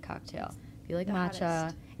matcha cocktail. If you like the matcha,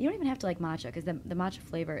 hottest. You don't even have to like matcha, because the matcha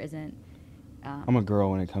flavor isn't... I'm a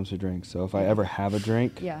girl when it comes to drinks, so if I ever have a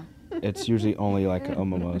drink... Yeah. It's usually only like a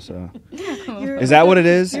mimosa. Is that what it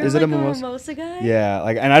is? Is it like a mimosa? Mimosa guy? Yeah,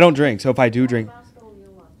 and I don't drink, so if I do drink,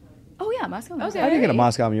 Oh yeah, Moscow Mule. Okay. I didn't get a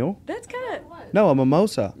Moscow Mule. That's kind of... No, a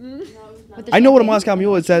mimosa. With the I know what a champagne? Moscow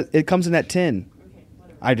Mule is. That it comes in that tin.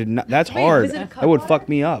 I did not. That's Wait, hard. was it a cup That would water? fuck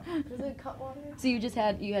me up. Was it cut water? So you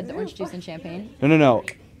had the orange juice and champagne? No.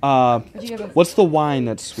 Did you have a What's the wine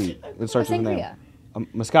that's sweet? That starts with an sangria? M.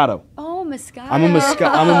 Moscato. Oh, Moscato. I'm a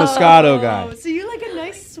Moscato guy. So you like a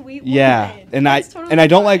nice sweet wine. Yeah, and totally I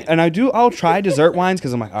don't like, and I'll try dessert wines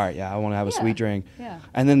because I'm like, all right, yeah, I want to have a sweet drink. Yeah.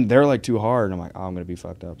 And then they're like too hard, and I'm like, oh, I'm gonna be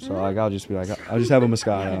fucked up. So like, I'll just be like, I'll just have a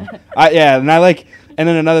Moscato. And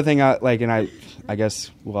then another thing I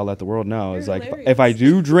guess I'll let the world know is like, if I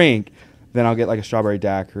do drink, then I'll get like a strawberry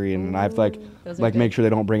daiquiri, and I have to like make sure they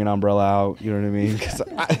don't bring an umbrella out. You know what I mean? Because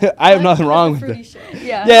I have nothing wrong with it.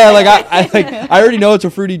 Yeah, like I already know it's a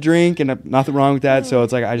fruity drink, and nothing wrong with that. So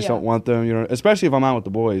it's like I just don't want them, you know, especially if I'm out with the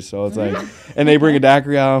boys. So it's like, and they bring a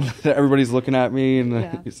daiquiri out, everybody's looking at me,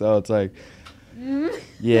 and so it's like,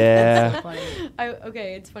 yeah.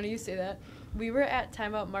 Okay, it's funny you say that. We were at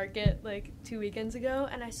Time Out Market like 2 weekends ago,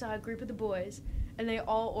 and I saw a group of the boys, and they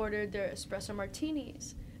all ordered their espresso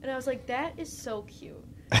martinis. And I was like, that is so cute.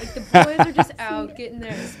 Like, the boys are just out getting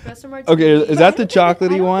their espresso martinis. Okay, is that the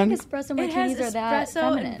chocolatey one? Espresso martinis it has are that espresso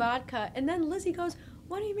feminine. and vodka. And then Lizzie goes,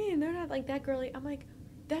 what do you mean? They're not like that girly. I'm like,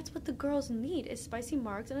 that's what the girls need is spicy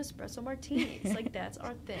margs and espresso martinis. Like, that's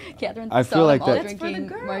our thing. Catherine, I feel like that's for the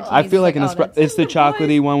girls. I feel like it's the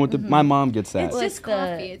chocolatey one with the. My mom gets that. It's just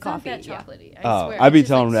coffee. It's not that chocolatey. I swear. I'd be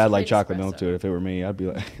telling them to add like chocolate milk to it if it were me. I'd be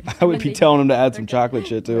like, I would be telling them to add some chocolate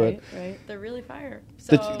shit to it. Right. They're really fire.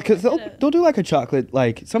 Because they'll do like a chocolate,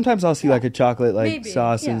 like sometimes I'll see like a chocolate like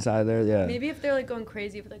sauce inside there. Yeah. Maybe if they're like going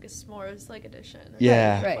crazy with like a s'mores like edition.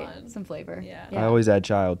 Yeah. Right. Some flavor. Yeah. I always add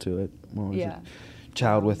child to it.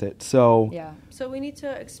 Child with it. So So we need to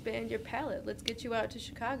expand your palate. Let's get you out to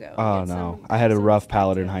Chicago. Oh no, I had a rough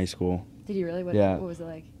palate in high school. Did you really? What was it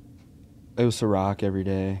like? It was Ciroc every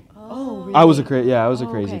day. Oh, really? I was a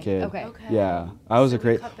crazy kid. Okay. Yeah, I was a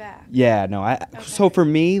crazy. Cut back. Yeah, no, So for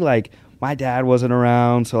me, like my dad wasn't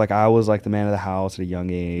around, so like I was like the man of the house at a young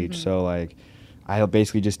age. So like I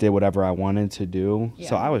basically just did whatever I wanted to do. Yeah.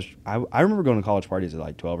 So I remember going to college parties at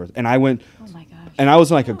like 12 and I went. Oh my gosh. And I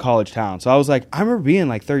was in like a college town, so I was like, I remember being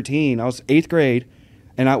like 13. I was 8th grade,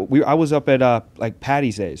 and I was up at like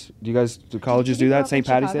Patty's Days. Do colleges do that? St.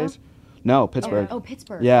 Patty's Days? No, Pittsburgh. Oh,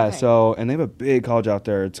 Pittsburgh. Yeah. Okay. So and they have a big college out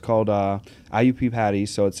there. It's called IUP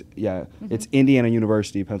Patty's. So it's it's Indiana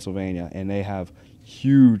University, Pennsylvania, and they have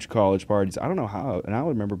huge college parties. I don't know how, and I would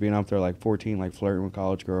remember being up there like 14, like flirting with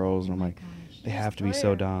college girls, and I'm like. They have to be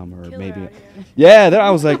so dumb, or maybe. Yeah, then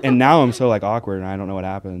I was like, and now I'm so like awkward, and I don't know what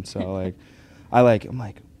happened. So like, I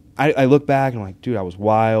look back and I'm like, dude, I was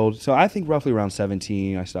wild. So I think roughly around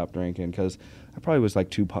 17, I stopped drinking because I probably was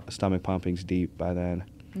like 2 stomach pumpings deep by then.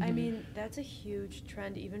 I mean, that's a huge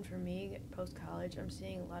trend even for me post-college. I'm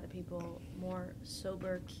seeing a lot of people more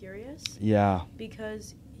sober curious. Yeah.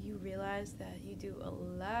 Because you realize that you do a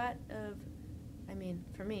lot of, I mean,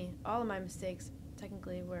 for me, all of my mistakes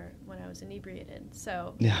technically were when I was inebriated.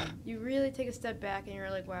 So you really take a step back and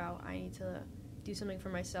you're like, wow, I need to do something for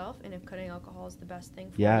myself. And if cutting alcohol is the best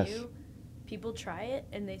thing for you, people try it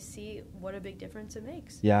and they see what a big difference it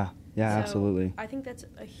makes. Yeah, so absolutely. I think that's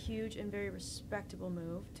a huge and very respectable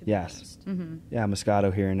move, to be honest. Yeah,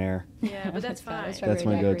 Moscato here and there. Yeah, but that's fine. That's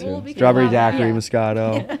my go-to. Strawberry daiquiri,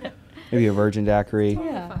 Moscato, maybe a virgin daiquiri.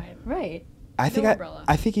 Totally fine. Right. I think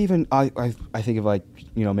I think even I think of like,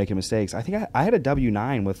 you know, making mistakes. I think I had a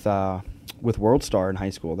W9 with World Star in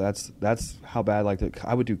high school. That's how bad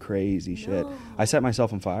I would do crazy shit. I set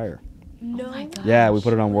myself on fire. No. Oh my gosh. Yeah, we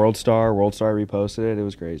put it on World Star. World Star reposted it. It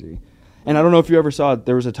was crazy. And I don't know if you ever saw it.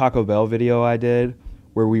 There was a Taco Bell video I did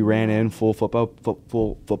where we ran in full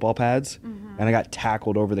football pads, and I got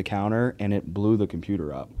tackled over the counter, and it blew the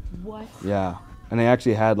computer up. What? Yeah, and they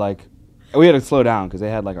actually had like. We had to slow down because they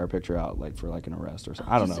had like our picture out like for like an arrest or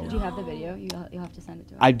something. I don't know. Do you have the video? You'll have to send it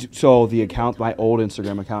to us. I do, so the account, my old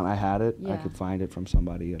Instagram account, I had it. Yeah. I could find it from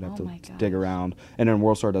somebody. I'd have to dig around. And then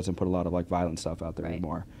World Star doesn't put a lot of like violent stuff out there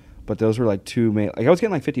anymore. But those were like 2 main. Like I was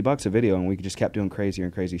getting like $50 a video, and we just kept doing crazier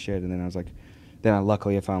and crazy shit. And then I was like,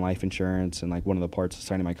 luckily I found life insurance, and like one of the parts of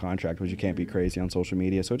signing my contract was you can't be crazy on social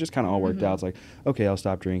media. So it just kind of all worked out. It's like, okay, I'll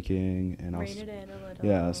stop drinking, and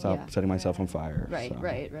I'll stop setting myself on fire.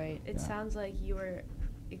 Right. It sounds like you were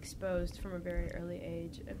exposed from a very early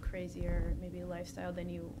age a crazier maybe lifestyle than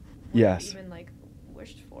you even like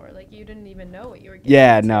wished for. Like you didn't even know what you were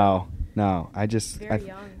getting into. No. I just very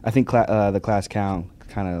young. Mm-hmm. I think the class count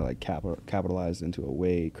kind of like capitalized into a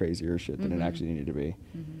way crazier shit than it actually needed to be.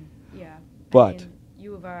 Yeah. But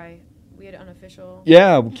U of I, we had unofficial.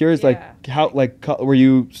 Yeah, I'm curious. Like how were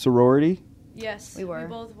you sorority? Yes, we were. We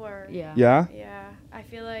both were. Yeah. Yeah. I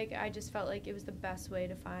feel like I just felt like it was the best way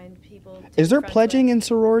to find people. Is there pledging in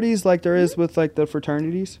sororities like there is with like the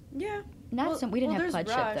fraternities? Yeah. We didn't have pledge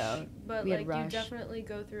rush, shit though. But we like had you definitely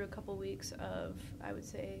go through a couple weeks of, I would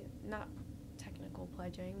say, not technical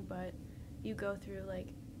pledging, but you go through like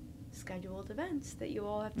scheduled events that you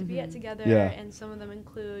all have to be at together, and some of them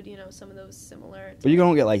include, some of those similar. But you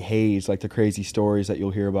don't get like hazed, like the crazy stories that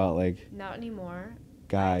you'll hear about, like. Not anymore.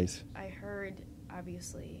 Guys. I heard,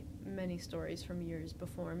 obviously, many stories from years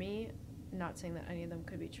before me. Not saying that any of them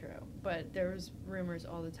could be true, but there was rumors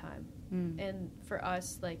all the time. And for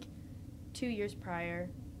us, like 2 years prior,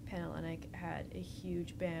 Panhellenic had a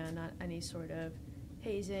huge ban on any sort of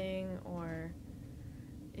hazing or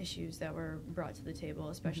issues that were brought to the table,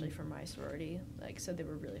 especially for my sorority. Like, so they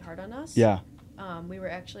were really hard on us. Yeah. We were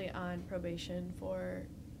actually on probation for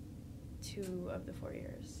 2 of the 4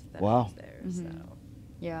 years that I Wow. was there. So.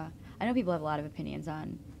 Yeah. I know people have a lot of opinions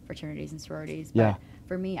on fraternities and sororities, but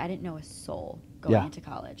for me, I didn't know a soul going into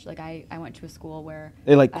college. Like, I went to a school where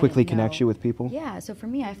they, like, quickly connect you with people? Yeah. So for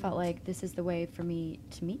me, I felt like this is the way for me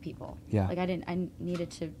to meet people. Yeah. Like, I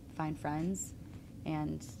needed to find friends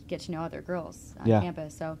and get to know other girls on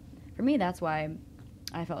campus. So for me, that's why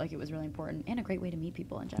I felt like it was really important and a great way to meet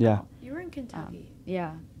people in general. Yeah. You were in Kentucky.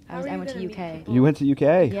 Yeah. I went to UK. You went to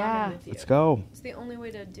UK? Yeah. Let's go. It's the only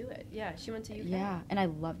way to do it. Yeah, she went to UK. Yeah, and I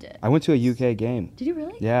loved it. I went to a UK game. Did you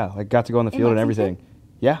really? Yeah, like got to go on the field and everything.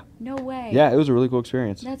 Yeah. No way. Yeah, it was a really cool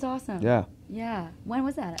experience. That's awesome. Yeah. Yeah. When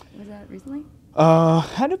was that? Was that recently?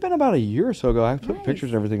 Had it been about a year or so ago. I put pictures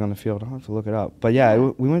and everything on the field. I'll have to look it up. But yeah,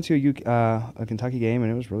 we went to a Kentucky game,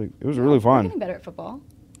 and it was really fun. You're getting better at football.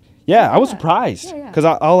 Yeah, I was surprised because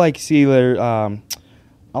I'll like see their I'll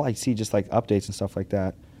like see just like updates and stuff like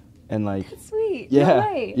that, and like That's sweet. Yeah, No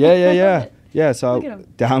way. yeah. So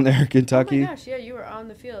down there, Kentucky. Oh my gosh, yeah, you were on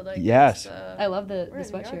the field. Like, yes. I love the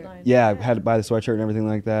sweatshirt. Yeah, I had to buy the sweatshirt and everything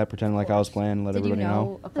like that, pretend like I was playing, let everybody know. Did you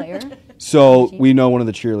know a player? So we know one of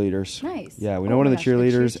the cheerleaders. Nice. Yeah, we know one of the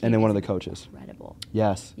cheerleaders and then one of the coaches. Incredible.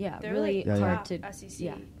 Yes. Yeah, They're really like hard to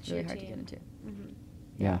SEC really hard to get into.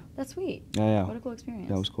 Yeah. That's sweet. Yeah. What a cool experience.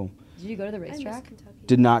 That was cool. Did you go to the racetrack?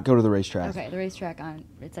 Did not go to the racetrack. Okay, the racetrack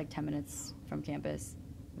it's like 10 minutes from campus.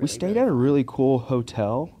 We stayed at a really cool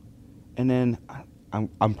hotel, and then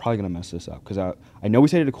I'm probably gonna mess this up because I know we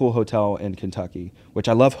stayed at a cool hotel in Kentucky, which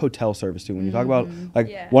I love hotel service too. When you talk about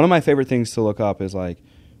one of my favorite things to look up is like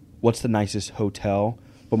what's the nicest hotel,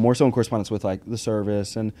 but more so in correspondence with like the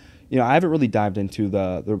service. And I haven't really dived into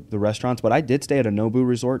the restaurants, but I did stay at a Nobu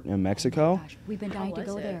resort in Mexico. Oh my gosh, we've been dying to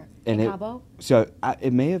go there. And in Cabo? So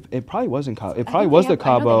it probably was in Cabo. It probably was the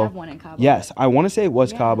Cabo. I know they have one in Cabo. Yes, I want to say it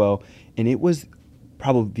was Cabo, and it was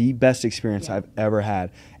probably the best experience I've ever had.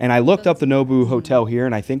 And I looked up the Nobu Hotel here,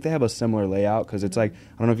 and I think they have a similar layout because it's like,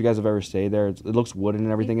 I don't know if you guys have ever stayed there. It looks wooden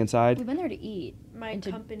and everything inside. We've been there to eat. My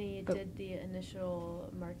company did the initial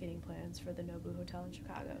marketing plans for the Nobu Hotel in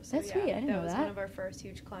Chicago. So That's sweet. I didn't know that. That was one of our first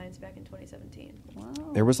huge clients back in 2017.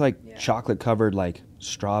 Wow. There was like chocolate covered like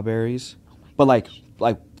strawberries, but like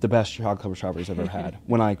the best chocolate covered strawberries I've ever had.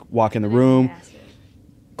 When I walk in the room.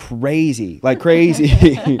 Crazy. That's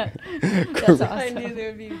awesome. I knew there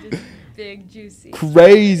would be just big, juicy.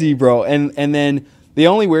 Crazy, bro. And then the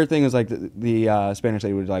only weird thing is like the Spanish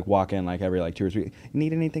lady would like walk in like every like 2 or 3. You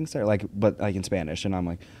need anything, sir? Like, but like in Spanish, and I'm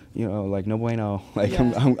like, like no bueno. Like I'm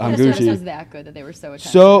The Gucci. service was that good that they were so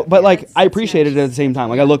attentive. So, but like I appreciated it at the same time.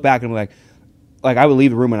 Like I look back and I'm like I would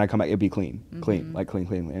leave the room and I come back, it'd be clean, clean.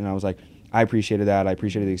 And I was like, I appreciated that. I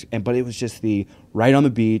appreciated but it was just right on the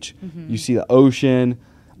beach. You see the ocean.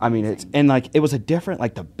 I mean, it was a different,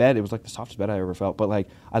 like the bed, it was like the softest bed I ever felt. But like,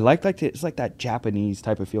 I liked it's like that Japanese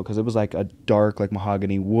type of feel because it was like a dark, like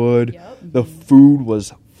mahogany wood. Yep. The food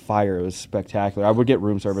was fire. It was spectacular. I would get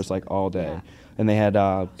room service like all day. Yeah. And they had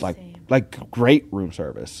like great room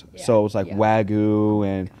service. Yeah. So it was like Wagyu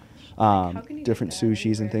and different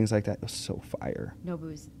sushis and things like that. It was so fire.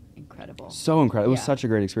 Nobu's incredible. So incredible. It was such a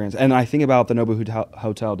great experience. And I think about the Nobu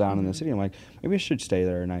Hotel down in the city. I'm like, maybe I should stay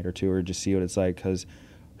there a night or two or just see what it's like because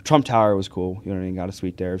Trump Tower was cool. You know what I mean? Got a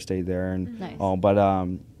suite there, stayed there, and all. But I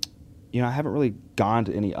haven't really gone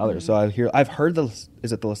to any others. So I've heard is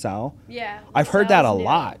it the LaSalle? Yeah, I've heard that a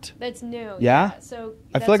lot. That's new. Yeah. So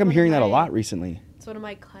I feel like I'm hearing that a lot recently. It's one of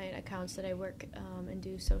my client accounts that I work and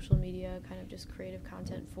do social media, kind of just creative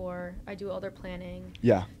content for. I do all their planning.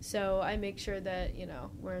 Yeah. So I make sure that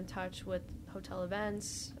we're in touch with hotel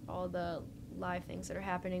events, all the live things that are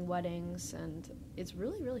happening, weddings, and it's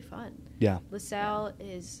really, really fun. Yeah. LaSalle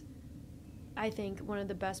is, I think, one of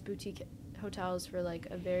the best boutique hotels for like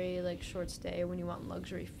a very like short stay when you want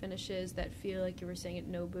luxury finishes that feel like you were staying at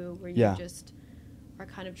Nobu, where you just are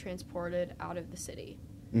kind of transported out of the city.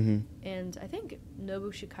 Mm-hmm. And I think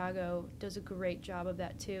Nobu Chicago does a great job of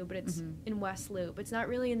that too, but it's in West Loop. It's not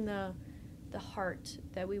really in the heart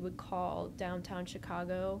that we would call downtown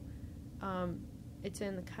Chicago. It's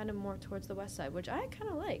in kind of more towards the west side, which I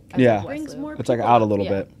kind of like. Yeah. It brings more it's like out a little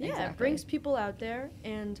bit. Yeah, it brings people out there,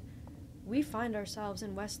 and we find ourselves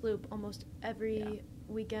in West Loop almost every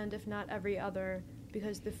weekend, if not every other,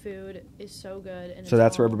 because the food is so good. And so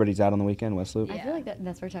that's where everybody's at on the weekend, West Loop? I feel like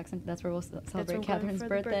that's where we'll celebrate Catherine's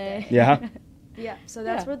birthday. Yeah. Yeah, so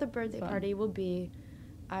that's where the birthday party will be.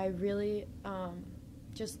 I really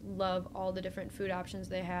just love all the different food options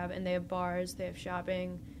they have, and they have bars, they have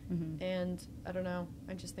shopping, and I don't know,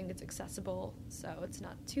 I just think it's accessible, so it's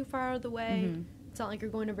not too far out of the way. It's not like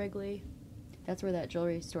you're going to Wrigley. That's where that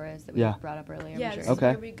jewelry store is that we brought up earlier. Yeah, this is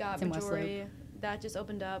where we got jewelry. That just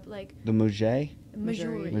opened up, like... The Mouget?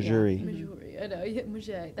 Missouri. Yeah. I know, you hit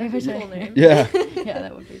Mouget. That'd be a cool name. Yeah. Yeah,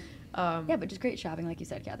 that would be. Yeah, but just great shopping, like you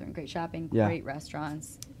said, Catherine. Great shopping, great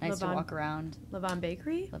restaurants, nice to walk around. Levon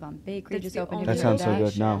Bakery? Levon Bakery That's just opened. That sounds so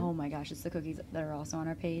good. No. Oh my gosh, it's the cookies that are also on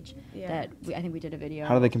our page. Yeah. I think we did a video.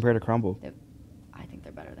 How do they compare to Crumble? I think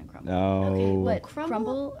they're better than Crumble. No. Okay, but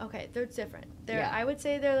Crumble, okay, they're different. I would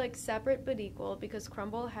say they're like separate but equal, because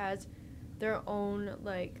Crumble has their own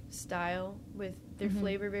like style with their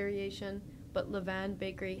flavor variation, but Levon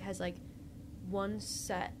Bakery has like one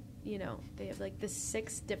set, you know, they have like the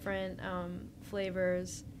 6 different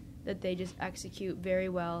flavors that they just execute very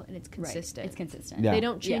well, and it's consistent. Right. It's consistent. Yeah. They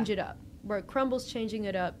don't change it up. Where Crumble's changing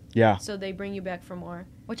it up, so they bring you back for more.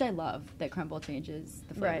 Which I love, that Crumble changes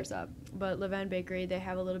the flavors up. But Levon Bakery, they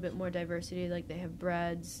have a little bit more diversity. Like, they have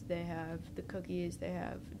breads, they have the cookies, they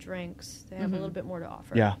have drinks. They have a little bit more to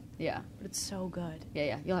offer. Yeah. Yeah. But it's so good.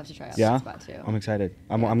 Yeah. You'll have to try out that spot, too. I'm excited.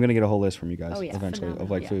 I'm going to get a whole list from you guys eventually phenomenal.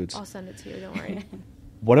 of, like, foods. I'll send it to you, don't worry.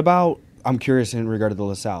 What about... I'm curious in regard to the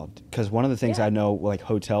LaSalle, because one of the things I know, like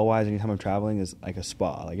hotel-wise, anytime I'm traveling, is like a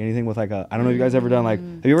spa. Like anything with like a... I don't know if you guys ever done like...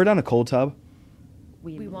 Have you ever done a cold tub?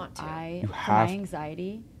 We want to. You have... For my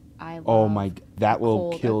anxiety, I love... Oh my... That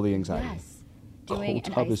will kill the anxiety. Yes. Doing cold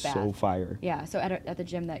tub an ice is bath. so fire. Yeah, so at the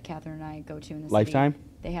gym that Catherine and I go to in the Lifetime? city,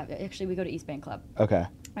 they have... Actually, we go to East Bank Club. Okay.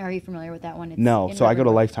 Are you familiar with that one? It's no, so I go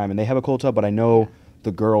to Lifetime, and they have a cold tub, but I know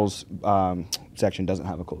the girls' section doesn't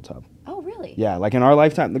have a cold tub. Oh, really? Yeah, like in our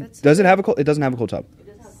Lifetime... Does it have a cold... It doesn't have a cold tub.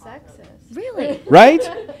 Sexist. Really? Right?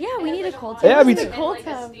 Yeah, we need a cold tub. Yeah, I mean... A cold like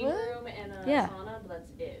tub. a steam room and a Yeah. sauna, but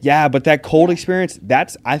that's it. Yeah, but that cold experience,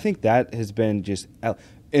 I think that has been just...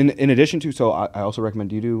 In addition to... So I also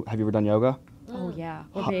recommend have you ever done yoga? Oh, yeah.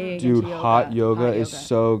 Dude, hot yoga is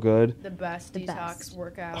so good. The best detox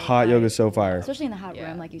workout. Hot yoga is so fire. Especially in the hot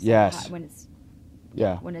room, like you said. Yes. When it's...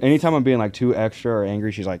 Yeah. When it's, Anytime I'm being like too extra or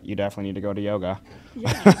angry, she's like, you definitely need to go to yoga.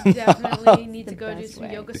 Yeah, definitely need to go do some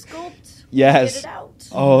yoga sculpt. Yes. Get it out.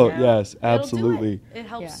 Oh, Yeah. yes, It'll absolutely. do it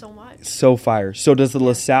helps so much. So fire. So does the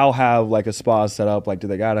LaSalle have like a spa set up? Like, do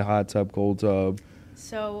they got a hot tub, cold tub?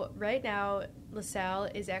 So right now, LaSalle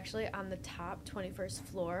is actually on the top 21st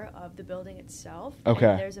floor of the building itself.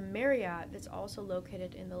 Okay. And there's a Marriott that's also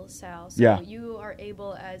located in the LaSalle. So you are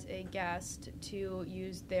able as a guest to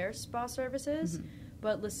use their spa services.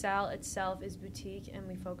 But LaSalle itself is boutique, and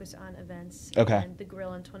we focus on events and the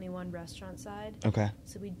Grill and 21 restaurant side. Okay.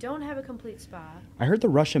 So we don't have a complete spa. I heard the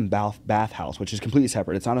Russian bath house, which is completely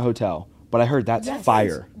separate. It's not a hotel, but I heard that's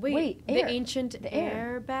fire. Wait, the ancient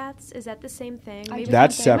air baths, is that the same thing? Maybe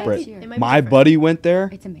That's separate. It might be My different. buddy went there.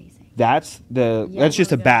 It's amazing. That's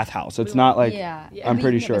just a bathhouse. It's not like I'm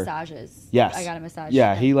pretty sure. Massages. Yes. I got a massage.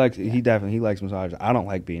 Yeah, he definitely likes massages. I don't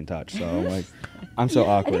like being touched, so I'm like I'm so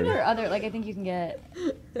I awkward. think there are other I think you can get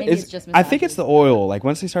maybe it's just massages. I think it's the oil. Like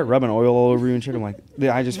once they start rubbing oil all over you and shit, I'm like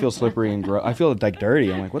I just feel slippery and gross. I feel like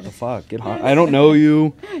dirty. I'm like, what the fuck? Get hot. I don't know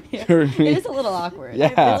you. Yeah. You know what I mean? It is a little awkward. Yeah.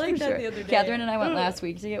 I feel like that Sure. the other day. Catherine and I went last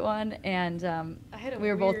week to get one, and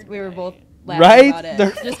we were both laughing Right? about it,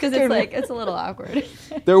 just because it's like it's a little awkward.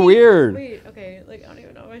 They're weird. Wait, okay, like I don't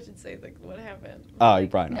even know if I should say like what happened. Oh, you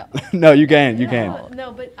probably not. No, you can. You can.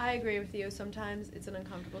 No, but I agree with you. Sometimes it's an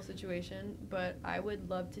uncomfortable situation, but I would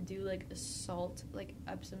love to do like a salt, like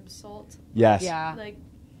Epsom salt. Yes. Yeah. Like,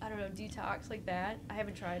 I don't know, detox like that. I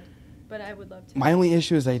haven't tried, but I would love to. My only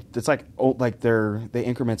issue is it's like the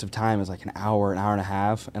increments of time is like an hour and a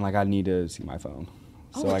half, and like I need to see my phone.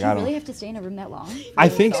 So like do you I don't. really have to stay in a room that long? I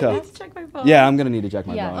think I so. have to check my phone. Yeah, I'm gonna need to check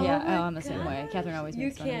my Yeah, phone. yeah. Oh my I'm the same way. God. Catherine always You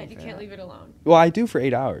makes fun of me can't. You for can't that. leave it alone. Well, I do for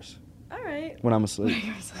 8 hours All right. when I'm asleep.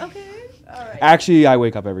 Okay. All right. Actually, I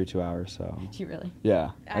wake up every 2 hours. So Do you really?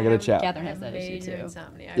 yeah, I gotta have- check. Catherine I has have that issue, major too.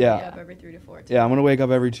 insomnia. I Yeah. wake up every 3 to 4 Yeah, I'm gonna wake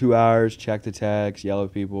up every 2 hours, check the text, yell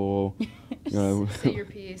at people. You know. Say your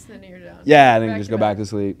piece, then you're done. Yeah, and then just go back to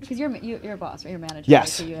sleep. Because you're a boss, right? You're a manager.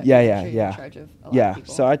 Yes. Right? So Yeah. you're in charge of a lot Yeah. of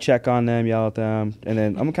people. So I check on them, yell at them, and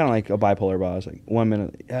then I'm kind of like a bipolar boss. Like 1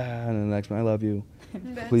 minute, yeah, and then the next one, I love you.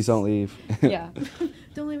 Please don't leave. Yeah.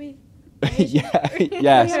 Don't leave me. Yeah. You gotta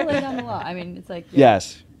Yes. lay down the law. I mean, it's like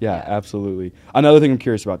Yes. Yeah, Yeah. absolutely. Another thing I'm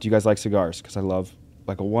curious about. Do you guys like cigars? Because I love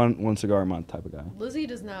like a one cigar a month type of guy. Lizzie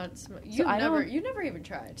does not smoke. So You never even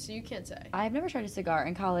tried, so you can't say. I've never tried a cigar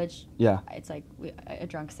in college. Yeah. It's like a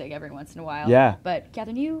drunk cig every once in a while. Yeah. But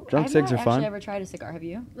Catherine, drunk cigs are fun. I've actually ever tried a cigar. Have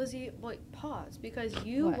you? Lizzie, pause, because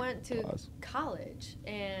you What? went to college,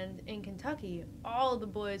 and in Kentucky, all the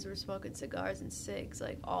boys were smoking cigars and cigs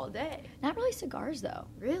like all day. Not really cigars though.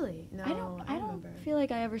 Really? No, I don't feel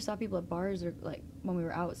like I ever saw people at bars or like when we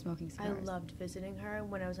were out smoking cigars. I loved visiting her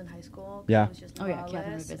when I was in high school. Yeah. I was just Catherine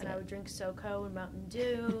would visit. and I would drink SoCo and Mountain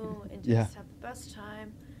Dew and just have the best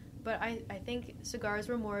time. But I think cigars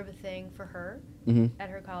were more of a thing for her at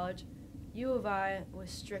her college. U of I was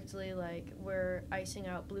strictly like, we're icing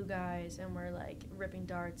out blue guys and we're like ripping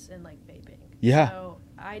darts and like vaping. Yeah. So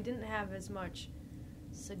I didn't have as much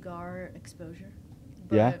cigar exposure.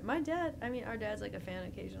 But my dad, our dad's like a fan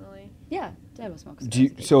occasionally. Yeah, Dad will smoke Are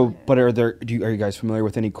cigars. you guys familiar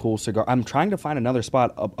with any cool cigar? I'm trying to find another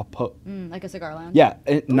spot. Like a cigar lounge? Yeah,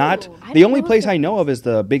 not the only place I know of is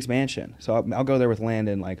the Biggs Mansion. So I'll go there with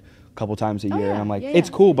Landon like a couple times a year, and I'm like, it's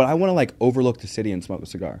cool, but I want to like overlook the city and smoke a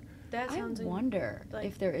cigar. That sounds. I wonder like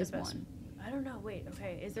if there is one. I don't know. Wait,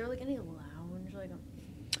 okay. Is there like any lounge like?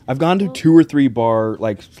 I've gone to 2 or 3 bar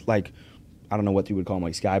like I don't know what you would call them,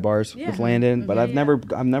 like sky bars with Landon, but I've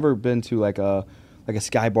never been to like a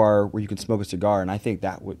sky bar where you can smoke a cigar, and I think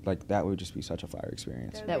that would just be such a fire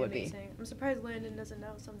experience. That would be. I'm surprised Landon doesn't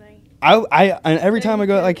know something. And every time I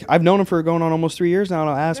go, like I've known him for going on almost 3 years now, and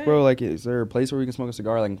I'll ask, bro, like, is there a place where we can smoke a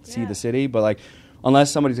cigar, like see the city? But like,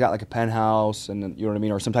 unless somebody's got like a penthouse and you know what I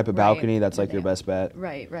mean, or some type of balcony, that's like your best bet.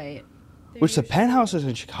 Right. Which the penthouses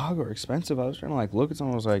in Chicago are expensive. I was trying to like look at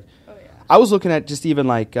someone. I was like, I was looking at just even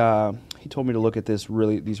like he told me to look at these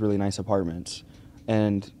really nice apartments,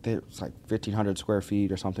 and it's like 1,500 square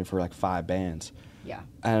feet or something for like 5 bands. Yeah.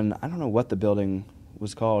 And I don't know what the building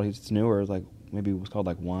was called. It's newer, like maybe it was called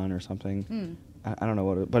like One or something. I don't know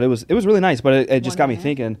what, but it was really nice. But it just got me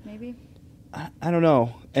thinking. Maybe. I don't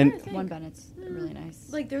know. And One Bennett's really nice.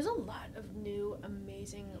 Like there's a lot of new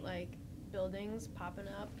amazing like buildings popping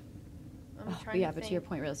up. But to your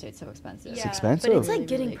point, real estate's so expensive. It's expensive. But it's like really,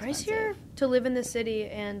 getting really pricier to live in the city,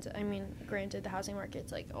 and granted, the housing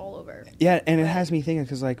market's like all over. Yeah, and it has me thinking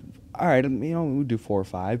because like, all right, we'll do 4 or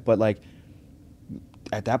 5, but like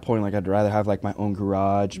at that point, like I'd rather have like my own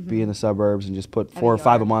garage, be in the suburbs, and just put 4 or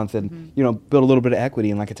 5 a month, and build a little bit of equity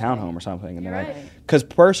in like a townhome or something. And then because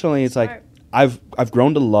personally, it's like I've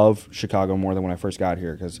grown to love Chicago more than when I first got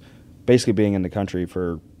here, because basically being in the country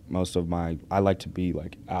for most of I like to be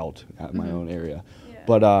like out at my own area,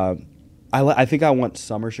 but I think I want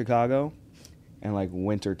summer Chicago and like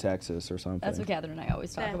winter Texas or something. That's what Catherine and I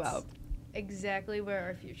always talk about. Exactly where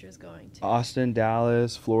our future is going to. Austin,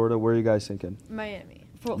 Dallas, Florida. Where are you guys thinking? Miami.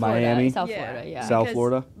 Miami, South Florida. Yeah. South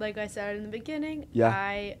Florida. Like I said in the beginning,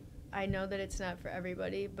 I know that it's not for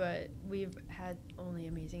everybody, but we've had only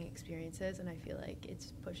amazing experiences, and I feel like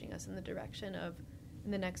it's pushing us in the direction of, in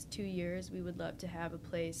the next 2 years, we would love to have a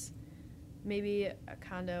place, maybe a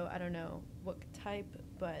condo, I don't know what type,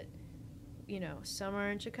 but, summer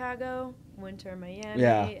in Chicago, winter in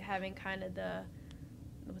Miami, having kind of the,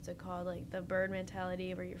 what's it called, like the bird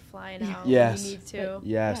mentality where you're flying out when you need to.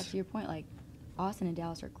 Yeah, to your point, like, Austin and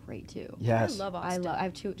Dallas are great, too. Yes. I love Austin. I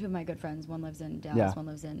have two of my good friends. One lives in Dallas, one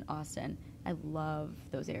lives in Austin. I love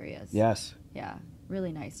those areas. Yes. Yeah.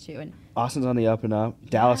 Really nice too, and Austin's on the up and up.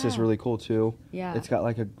 Dallas is really cool too. Yeah, it's got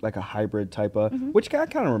like a hybrid type of, which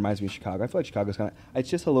kind of reminds me of Chicago. I feel like Chicago's it's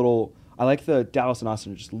just a little. I like the Dallas and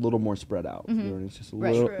Austin are just a little more spread out. It's just a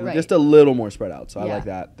little, just a little more spread out. So I like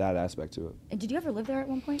that aspect to it. And did you ever live there at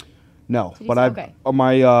one point? No, but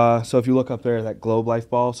so if you look up there, that Globe Life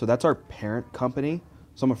ball. So that's our parent company.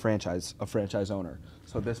 So I'm a franchise owner.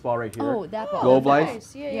 So this ball right here. Oh, that ball. Globe Life.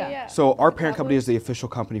 Nice. Yeah. So our parent company is the official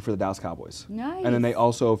company for the Dallas Cowboys. Nice. And then they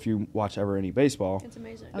also, if you watch ever any baseball, it's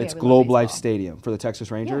amazing. It's Globe Life Stadium for the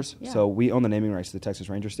Texas Rangers. Yeah. So we own the naming rights to the Texas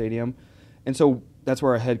Ranger Stadium. And so that's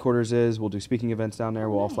where our headquarters is. We'll do speaking events down there.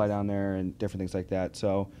 We'll all fly down there and different things like that.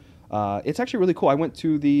 So it's actually really cool. I went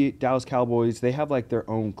to the Dallas Cowboys. They have like their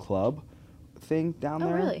own club thing down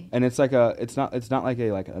there. Really? And it's like it's not like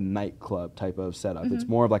a nightclub type of setup. It's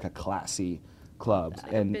more of like a classy club,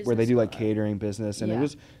 and where they do like catering business, and it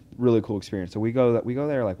was really cool experience. So we go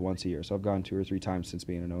there like once a year. So I've gone 2 or 3 times since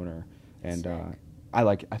being an owner, and I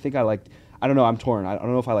don't know, I'm torn. I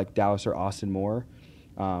don't know if I like Dallas or Austin more.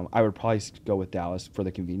 I would probably go with Dallas for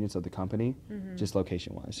the convenience of the company, just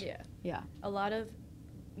location wise. Yeah. A lot of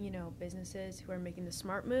businesses who are making the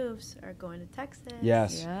smart moves are going to Texas.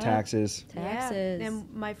 Yes, taxes.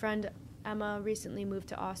 And my friend Emma recently moved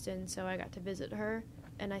to Austin, so I got to visit her,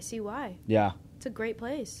 and I see why. Yeah. It's a great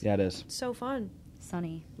place. Yeah, it is. It's so fun.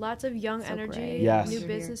 sunny. Lots of young energy, yes. new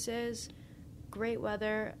businesses, great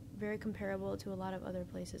weather, very comparable to a lot of other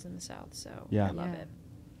places in the South. So I love it.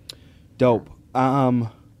 Dope.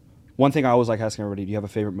 One thing I always like asking everybody: do you have a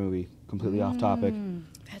favorite movie? Completely off topic.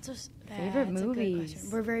 That's favorite movies.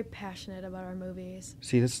 We're very passionate about our movies.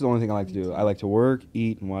 See, this is the only thing I like to do. I like to work,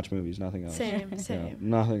 eat, and watch movies. Nothing else. Same. Yeah,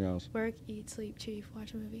 nothing else. Work, eat, sleep, chief,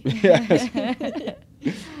 watch a movie. Yes.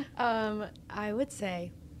 I would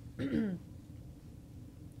say,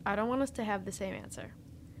 I don't want us to have the same answer,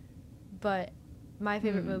 but my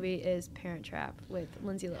favorite movie is Parent Trap with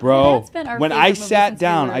Lindsay Lohan. Bro, that's been our when favorite I movie sat since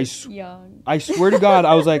down, we were I swear to God,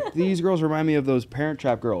 I was like, these girls remind me of those Parent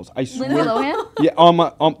Trap girls. I swear. Lindsay Lohan?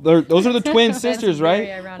 Yeah, those are the twin sisters, right?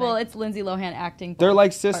 Ironic. Well, it's Lindsay Lohan acting. They're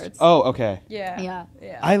like sisters. Oh, okay. Yeah.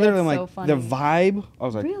 I literally am so like, funny. the vibe, I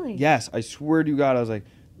was like, Really? yes, I swear to God, I was like,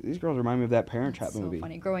 these girls remind me of that Parent Trap so movie.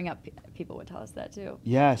 funny. Growing up, people would tell us that too.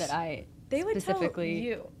 Yes. That They would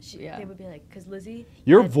specifically tell you. They would be like, because Lizzie.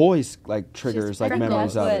 Your voice like triggers like freckled.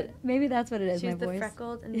 memories of it. Maybe that's what it is. She's my the voice.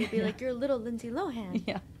 freckled, and they'd be like, "You're little Lindsay Lohan."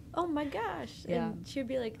 Yeah. Oh my gosh. Yeah. And she'd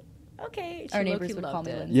be like, "Okay." Our neighbors would call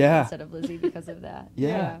me Lindsay Yeah. instead of Lizzie because of that.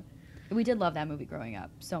 Yeah. We did love that movie growing up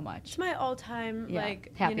so much. It's my all-time happy,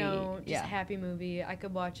 happy movie. I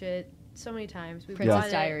could watch it so many times. We Princess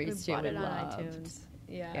bought Diaries we bought too. it We on loved. iTunes.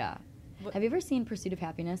 Yeah. Yeah. Have you ever seen Pursuit of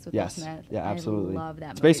Happiness with Will Smith? Yeah, absolutely. I love that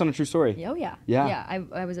movie. It's based on a true story. Oh, yeah. Yeah. Yeah,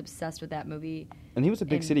 I was obsessed with that movie. And he was a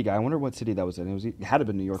big city guy. I wonder what city that was in. It had to have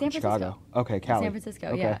been New York or Chicago. Okay, Cali. San Francisco,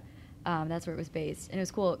 okay. yeah. That's where it was based. And it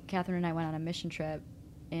was cool. Catherine and I went on a mission trip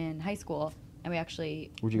in high school, and we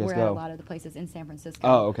actually Where'd you guys were go? at a lot of the places in San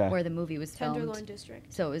Francisco where the movie was filmed. Tenderloin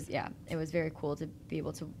District. So it was very cool to be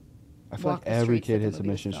able to I feel like every kid hits a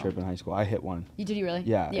mission trip in high school. I hit one. Did you really?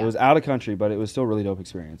 Yeah, it was out of country, but it was still a really dope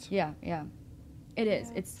experience. Yeah. It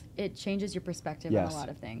is. It changes your perspective on a lot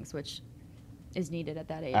of things, which is needed at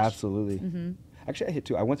that age. Absolutely. Mm-hmm. Actually, I hit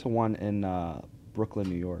two. I went to one in Brooklyn,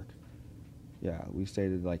 New York. Yeah, we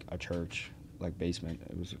stayed at like a church, like basement.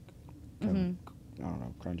 It was kind of, I don't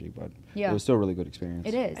know, cringy, but it was still a really good experience.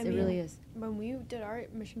 It is. I it mean, really is. When we did our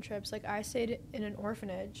mission trips, like I stayed in an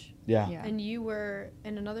orphanage. Yeah. And you were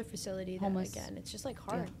in another facility. Homeless. Again, it's just like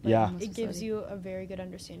hard. Yeah. It gives you a very good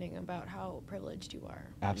understanding about how privileged you are.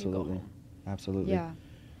 Absolutely. Absolutely. Yeah.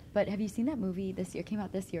 But have you seen that movie this year? It came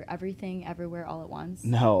out this year, Everything, Everywhere, All at Once?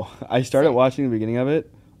 No. I started watching the beginning of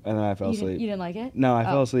it, and then I fell asleep. You didn't like it? No, I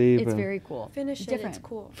fell asleep. It's very cool. Finish it. It's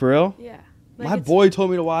cool. For real? Yeah. Like my boy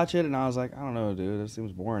told me to watch it, and I was like, I don't know, dude. This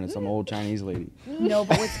seems boring. It's some old Chinese lady. No,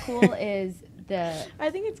 but what's cool is I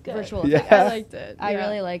think it's good. Virtual. Yeah. I liked it. I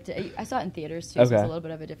really liked it. I saw it in theaters, too, so it's a little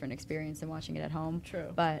bit of a different experience than watching it at home.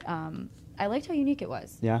 True. But I liked how unique it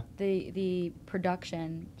was. Yeah. The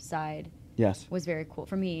production side was very cool.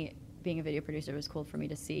 For me, being a video producer, it was cool for me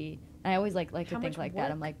to see. And I always like to think like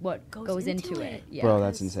that. I'm like, what goes into it? Yeah. Bro,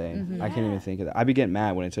 that's insane. I can't even think of that. I be getting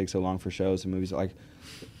mad when it takes so long for shows and movies. Like,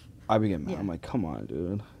 I be getting mad. I'm like, come on,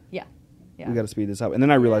 dude. Yeah. We got to speed this up. And then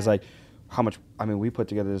I realized, like, how much, we put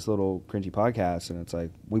together this little cringy podcast, and it's like,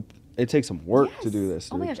 it takes some work to do this.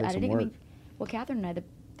 Dude. Oh my gosh, it takes editing. some work. Well, Catherine and I,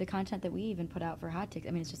 the content that we even put out for Hot Takes,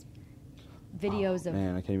 it's just videos of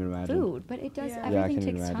man, I can't even imagine. food, but it does,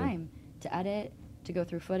 everything takes time to edit, to go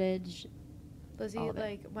through footage. Lizzie,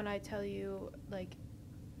 like, when I tell you, like,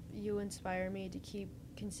 you inspire me to keep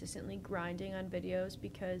consistently grinding on videos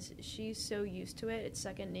because she's so used to it. It's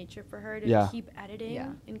second nature for her to keep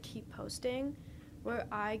editing and keep posting, where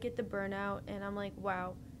I get the burnout and I'm like,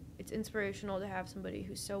 wow, it's inspirational to have somebody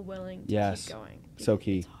who's so willing to keep going. So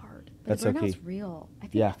key. It's hard. But that's so key. Burnout's real. I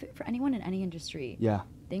think for anyone in any industry,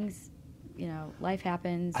 things, life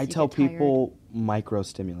happens. I tell people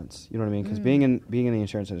micro-stimulants. You know what I mean? Because being in the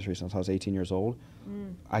insurance industry since I was 18 years old,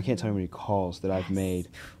 I can't tell you how many calls that I've made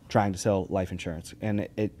trying to sell life insurance. And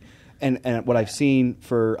and what I've seen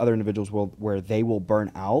for other individuals where they will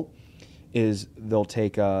burn out is they'll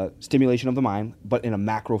take a stimulation of the mind, but in a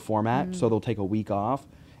macro format. So they'll take a week off,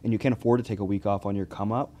 and you can't afford to take a week off on your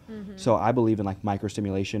come up. So I believe in like micro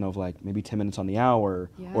stimulation of like maybe 10 minutes on the hour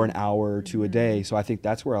or an hour or two a day. So I think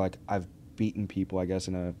that's where like I've beaten people, I guess,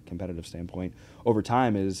 in a competitive standpoint over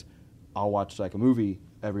time is I'll watch like a movie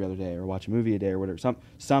every other day or watch a movie a day or whatever.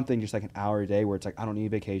 Something just like an hour a day where it's like I don't need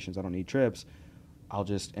vacations, I don't need trips. I'll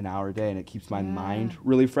just an hour a day, and it keeps my mind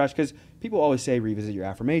really fresh. Because people always say revisit your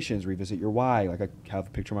affirmations, revisit your why. Like I have a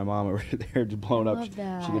picture of my mom over there just blown up.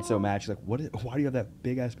 She gets so mad. She's like, why do you have that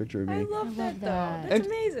big ass picture of me? I love that though. That's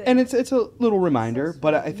amazing. And it's a little reminder,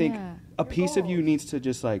 but I think a piece of you needs to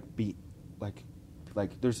just like be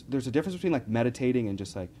like there's a difference between like meditating and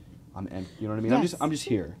just like you know what I mean? I'm just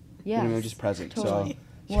here. Yeah. You know what I mean? I'm just present. Totally.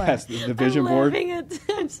 What? Yes, the vision board.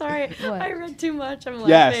 I'm sorry. What? I read too much. I'm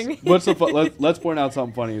Yes. laughing. What's the let's point out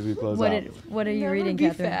something funny as we close out. What are you Never reading, be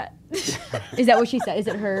Catherine? fat. Is that what she said? Is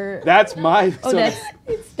it her? That's my. Oh,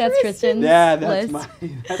 that's Tristan's Yeah, that's list.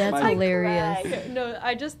 That's my. Hilarious. No,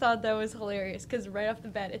 I just thought that was hilarious because right off the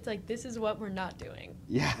bat, it's like, this is what we're not doing.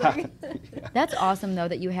 Yeah. That's awesome, though,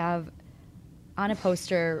 that you have on a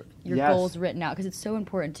poster your goals written out, because it's so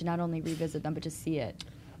important to not only revisit them but to see it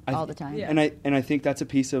all the time. Yeah. And I think that's a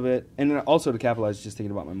piece of it. And also to capitalize, just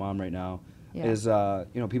thinking about my mom right now, is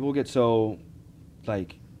people get so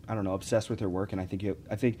like, I don't know, obsessed with their work, and I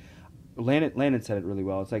think Landon said it really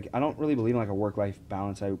well. It's like, I don't really believe in like a work-life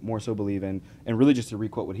balance. I more so believe in, and really just to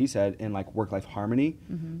requote what he said, in like work-life harmony.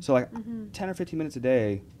 So like 10 or 15 minutes a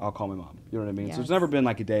day, I'll call my mom. You know what I mean? Yes. So it's never been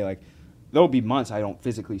like a day, like there'll be months I don't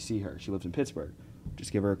physically see her. She lives in Pittsburgh.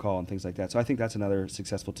 Just give her a call and things like that. So I think that's another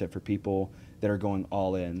successful tip for people that are going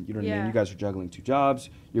all in. You know what I mean? You guys are juggling 2 jobs.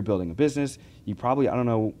 You're building a business. You probably, I don't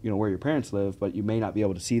know, where your parents live, but you may not be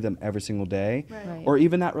able to see them every single day. Right. Or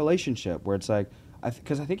even that relationship where it's like,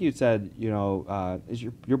 because I think you said, is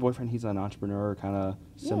your boyfriend, he's an entrepreneur, kind of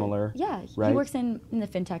similar? Yeah, right? He works in the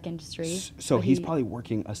fintech industry. So he's probably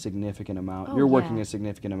working a significant amount. Oh, You're working a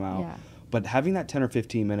significant amount. Yeah. But having that 10 or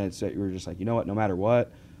 15 minutes that you were just like, you know what, no matter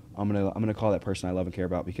what, I'm gonna call that person I love and care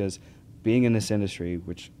about, because being in this industry,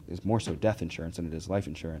 which is more so death insurance than it is life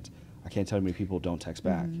insurance, I can't tell you how many people don't text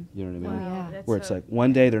back. You know what I mean? Wow. Yeah. Where it's like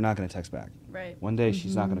one day they're not going to text back. Right. One day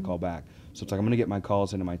she's not going to call back. So it's like, I'm going to get my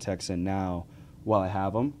calls into my texts in now while I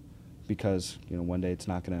have them, because one day it's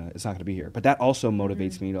not gonna be here. But that also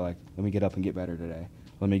motivates me to like, let me get up and get better today.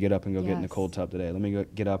 Let me get up and go get in the cold tub today. Let me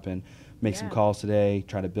get up and make some calls today.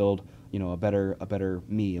 Try to build a better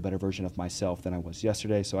me, a better version of myself than I was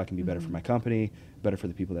yesterday, so I can be better for my company, better for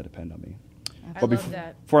the people that depend on me. I love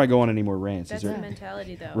that. Before I go on any more rants, that's the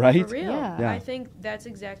mentality, though. Right? For real. Yeah. I think that's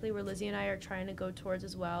exactly where Lizzie and I are trying to go towards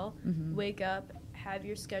as well. Wake up, have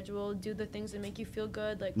your schedule, do the things that make you feel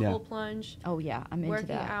good, like cold plunge. Oh, yeah, I'm into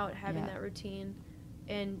that. Working out, having that routine,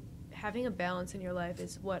 and having a balance in your life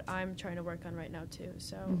is what I'm trying to work on right now, too.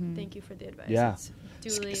 So thank you for the advice. Yeah.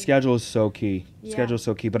 It's Schedule is so key. Yeah. Schedule is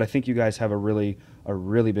so key. But I think you guys have a really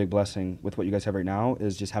big blessing with what you guys have right now,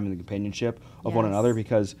 is just having the companionship of one another,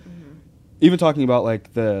 because even talking about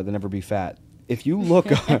like the never be fat, if you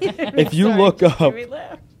look up, if you look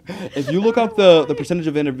up the percentage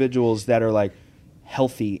of individuals that are like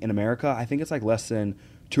healthy in America, I think it's like less than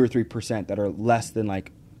 2 or 3% that are less than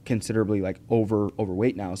like considerably like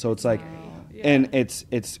overweight now. So it's like, and it's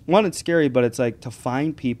scary, but it's like to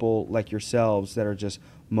find people like yourselves that are just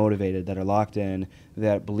motivated, that are locked in,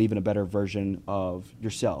 that believe in a better version of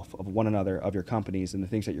yourself, of one another, of your companies and the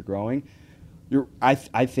things that you're growing. I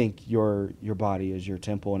think your body is your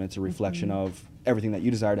temple, and it's a reflection of everything that you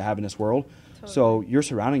desire to have in this world. Totally. So you're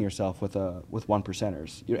surrounding yourself with one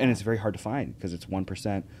percenters, and it's very hard to find, because it's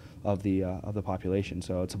 1% of the population.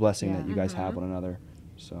 So it's a blessing that you guys have one another.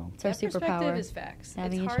 So it's our superpower. Perspective is facts.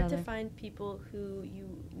 Having it's hard each other. to find people who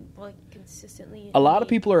you like consistently. A lot of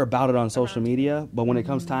people are about it on social media, but when it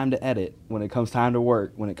comes time to edit, when it comes time to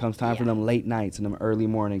work, when it comes time for them late nights and them early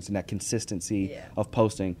mornings and that consistency of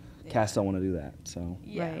posting, Cass don't want to do that. So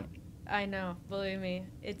Right. I know. Believe me,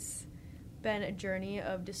 it's been a journey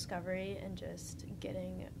of discovery and just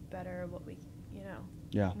getting better at what we,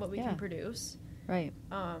 what we can produce. Right.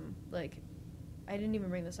 Like, I didn't even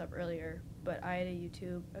bring this up earlier, but I had a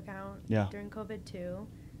YouTube account during COVID too.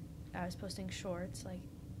 I was posting shorts. Like,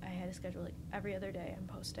 I had a schedule like every other day I'm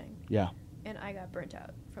posting. Yeah. And I got burnt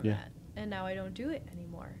out from that. And now I don't do it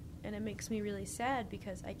anymore. And it makes me really sad,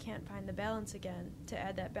 because I can't find the balance again to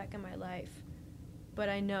add that back in my life. But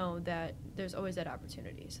I know that there's always that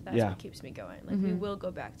opportunity. So that's what keeps me going. Like, we will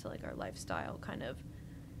go back to like our lifestyle kind of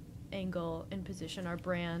angle and position our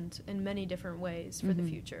brand in many different ways for the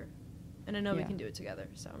future. And I know we can do it together,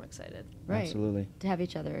 so I'm excited. Right. Absolutely. To have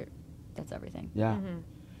each other, that's everything. Yeah.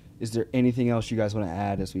 Is there anything else you guys want to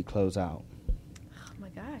add as we close out? Oh my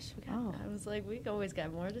gosh. I was like, we always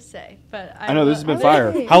got more to say. But I know this has been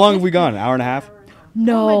fire. How long have we gone? An hour and a half?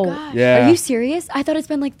 No. Oh my gosh. Yeah. Are you serious? I thought it's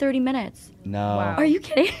been like 30 minutes. No. Wow. Are you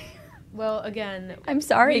kidding? Well, again, I'm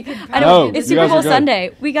sorry. I don't. It's Super Bowl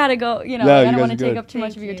Sunday. We gotta go. I don't want to take up too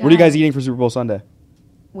much of your time. What are you guys eating for Super Bowl Sunday?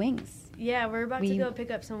 Wings. Yeah, we're about to go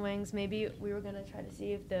pick up some wings. Maybe we were gonna try to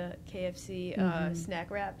see if the KFC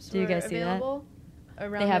snack wraps were available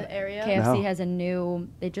around the area. KFC has a new.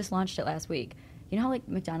 They just launched it last week. You know how like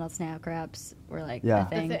McDonald's snack wraps were like a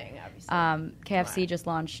thing? The thing, obviously. KFC just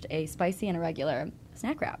launched a spicy and a regular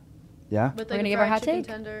snack wrap. Yeah. With, like, we're gonna give our hot take.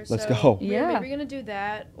 Tender, Let's so go. Maybe Yeah. we're gonna do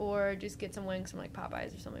that, or just get some wings from like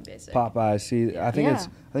Popeyes or something basic. Popeyes. See, I think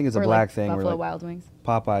it's a or black like thing. Buffalo Like, Wild Wings.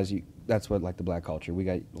 Popeyes. That's what like the black culture. We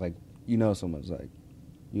got like someone's like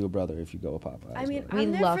you a brother if you go with Popeyes. I mean, We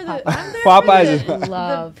I'm there love for Popeyes. the I'm there Popeyes for is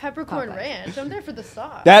love the peppercorn Popeyes. ranch. I'm there for the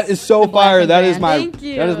sauce. That is so fire. and That is ranch. my Thank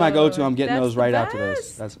you. that is my go-to. I'm getting That's those the right after best.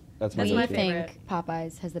 this. That's That's my my go-to. favorite. think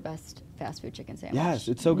Popeyes has the best fast food chicken sandwich. Yes,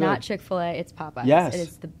 it's so good. Not Chick-fil-A, it's Popeyes. Yes. It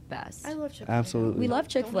is the best. I love Chick-fil-A. Absolutely. We love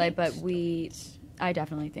Chick-fil-A, Don't but I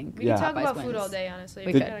definitely think We can talk Popeyes about wins. food all day, honestly.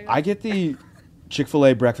 We We could. gotta go. I get the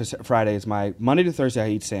Chick-fil-A breakfast Fridays. My Monday to Thursday I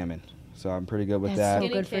eat salmon, so I'm pretty good with That's that.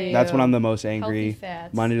 so good for you. That's when I'm the most angry. Healthy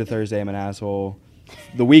fats. Monday to Thursday I'm an asshole.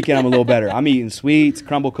 The weekend I'm a little better. I'm eating sweets,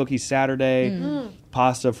 crumble cookies Saturday,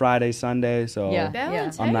 pasta Friday, Sunday. So Yeah.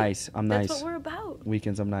 Balance, I'm hey. nice. I'm nice. That's what we're about.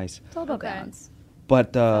 Weekends I'm nice. It's all about Okay. balance.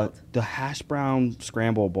 But Felt. the hash brown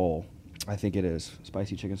scramble bowl, I think it is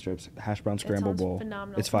spicy chicken strips, hash brown scramble sounds bowl.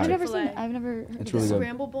 phenomenal. It's I've fire. I've never Chick-fil-A. seen. I've never heard It's of really that. good.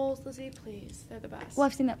 Scramble bowls, Lizzie, please. They're the best. Well,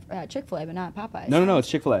 I've seen that at Chick-fil-A, but not Popeyes. No, it's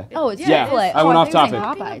Chick-fil-A. Oh, it's Yeah, Chick-fil-A. I went off thought you were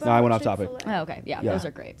topic. saying Popeyes. No, I went off topic. Chick-fil-A. Oh, okay. Yeah, Yeah. those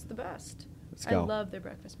are great. It's the best. Let's I go. love their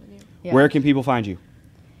breakfast menu. Yeah. Where can people find you?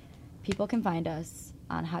 People can find us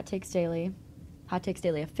on Hot Takes Daily, Hot Takes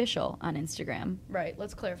Daily Official on Instagram. Right,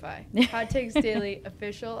 let's clarify. Hot Takes Daily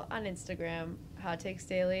official on Instagram, Hot Takes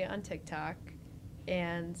Daily on TikTok,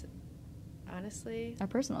 and honestly, Our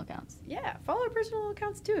personal accounts. yeah, follow our personal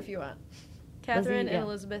accounts too if you want. Catherine yeah. and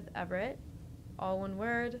Elizabeth Everett, all one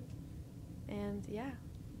word. And yeah,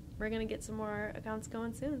 we're going to get some more accounts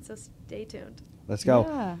going soon, so stay tuned. Let's go.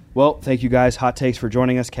 Yeah. Well, thank you guys. Hot takes for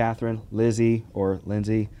joining us, Catherine, Lizzie, or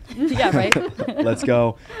Lindsay. Yeah, right. Let's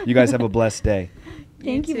go. You guys have a blessed day.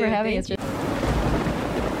 Thank you for too. having Thank us. you.